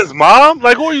Hayden's mom?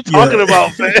 Like, who are you talking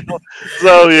about, fam?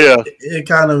 So it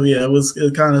kind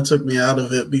of took me out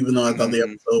of it, even though I thought the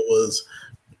episode was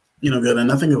good.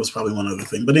 And I think it was probably one other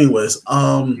thing. But anyways,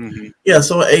 Mm-hmm. yeah.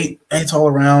 So eight's all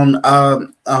around.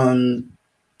 I'm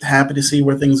happy to see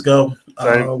where things go.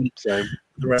 Same.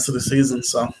 The rest of the season.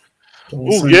 So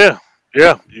We'll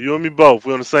yeah. You and me both.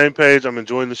 We're on the same page. I'm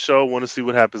enjoying the show. Want to see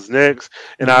what happens next,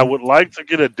 and I would like to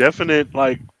get a definite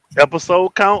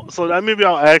episode count. So maybe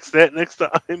I'll ask that next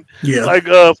time. Yeah.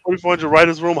 4400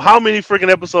 Writers Room. How many freaking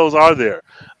episodes are there?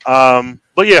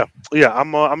 But yeah.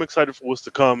 I'm excited for what's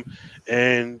to come,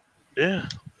 and yeah,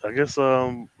 I guess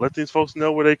let these folks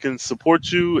know where they can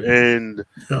support you and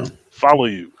follow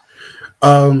you.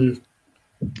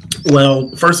 Well,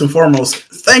 first and foremost,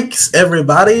 thanks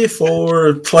everybody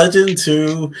for pledging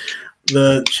to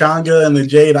the Changa and the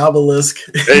Jade Obelisk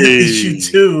issue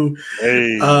 2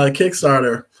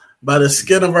 Kickstarter. By the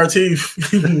skin of our teeth,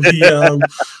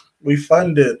 we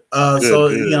fund it.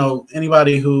 So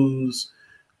anybody who's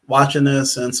watching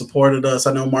this and supported us,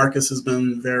 I know Marcus has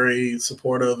been very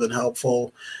supportive and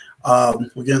helpful.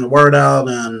 We're getting the word out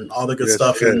and all the good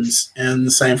stuff, and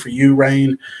the same for you,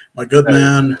 Rain, my good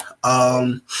man,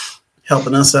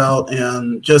 helping us out.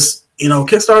 And just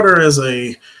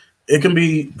Kickstarter it can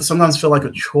be sometimes feel like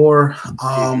a chore,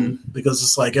 because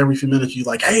it's like every few minutes you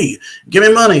hey, give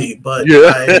me money. But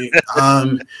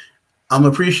I'm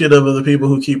appreciative of the people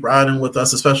who keep riding with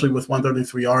us, especially with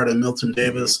 133 Art and Milton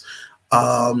Davis,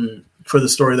 for the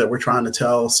story that we're trying to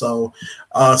tell. So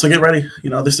get ready.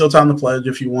 There's still time to pledge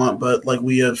if you want, but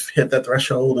we have hit that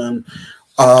threshold, and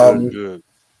Good.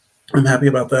 I'm happy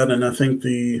about that. And I think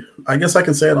I guess I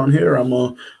can say it on here, I'm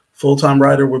a full-time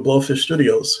writer with Blowfish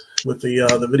Studios, with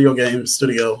the video game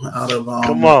studio out of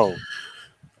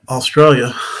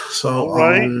Australia. So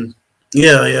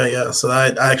yeah. So I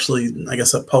actually, I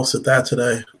guess I posted that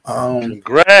today.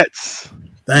 Congrats.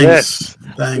 Thanks.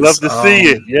 Love to see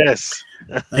it. Yes.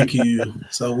 Thank you.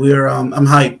 So I'm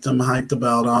hyped. I'm hyped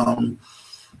about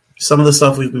some of the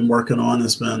stuff we've been working on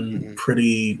has been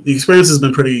the experience has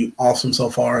been pretty awesome so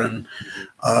far, and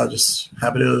just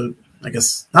happy to, I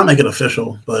guess, not make it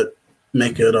official, but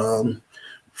make it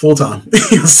full time.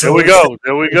 There we go.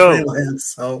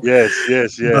 So,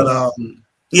 yes. But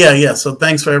yeah. So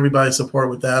thanks for everybody's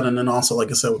support with that, and then also, like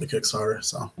I said, with the Kickstarter.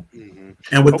 So,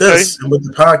 and with this, and with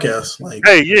the podcast,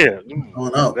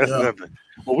 going up. That's nothing.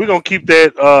 Well, we're gonna keep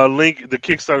that link, the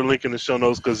Kickstarter link, in the show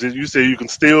notes, because you say you can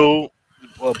still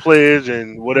pledge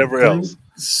and whatever else.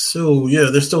 So yeah,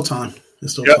 there's still time. Time.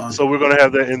 So we're gonna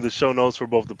have that in the show notes for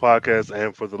both the podcast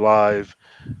and for the live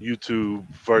YouTube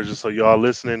version. So y'all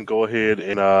listening, go ahead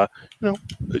and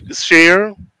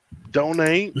share,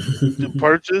 donate,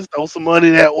 purchase, throw some money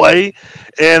that way,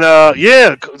 and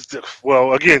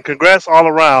well, again, congrats all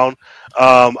around.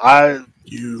 My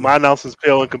announcement's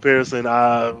pale in comparison.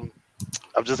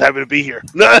 I'm just happy to be here.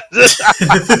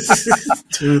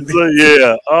 So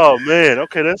yeah. Oh man.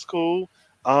 Okay, that's cool.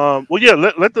 Well, yeah.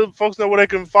 Let the folks know where they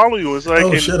can follow you. And so I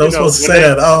was supposed to say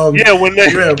that. When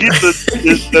they get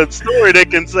the story, they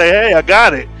can say, "Hey, I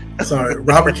got it." Sorry,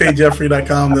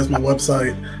 RobertKJeffrey.com. That's my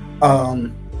website.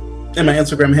 And my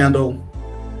Instagram handle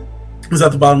is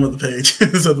at the bottom of the page.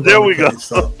 There we go.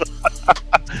 So.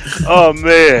 Oh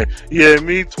man, yeah,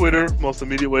 me, Twitter, most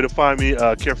immediate way to find me,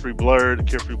 Carefree Blurred,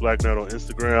 Carefree Black Nerd on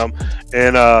Instagram,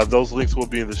 and those links will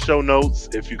be in the show notes.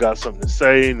 If you got something to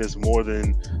say, and there's more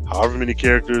than however many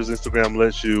characters Instagram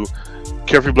lets you,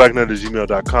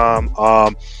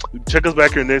 carefreeblacknerd@gmail.com. Check us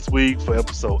back here next week for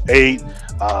episode 8.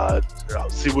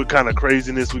 See what kind of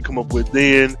craziness we come up with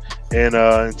then, and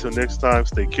until next time,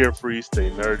 stay carefree,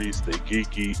 stay nerdy, stay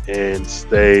geeky, and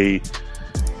stay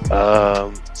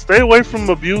away from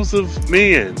abusive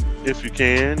men if you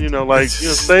can.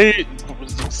 Stay,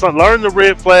 learn the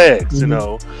red flags.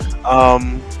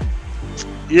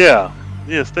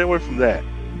 Stay away from that.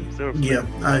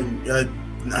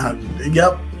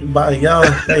 Yep. Bye, y'all.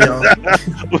 Hey, y'all.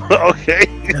 Okay.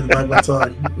 And bye,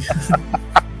 time.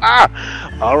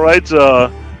 All right.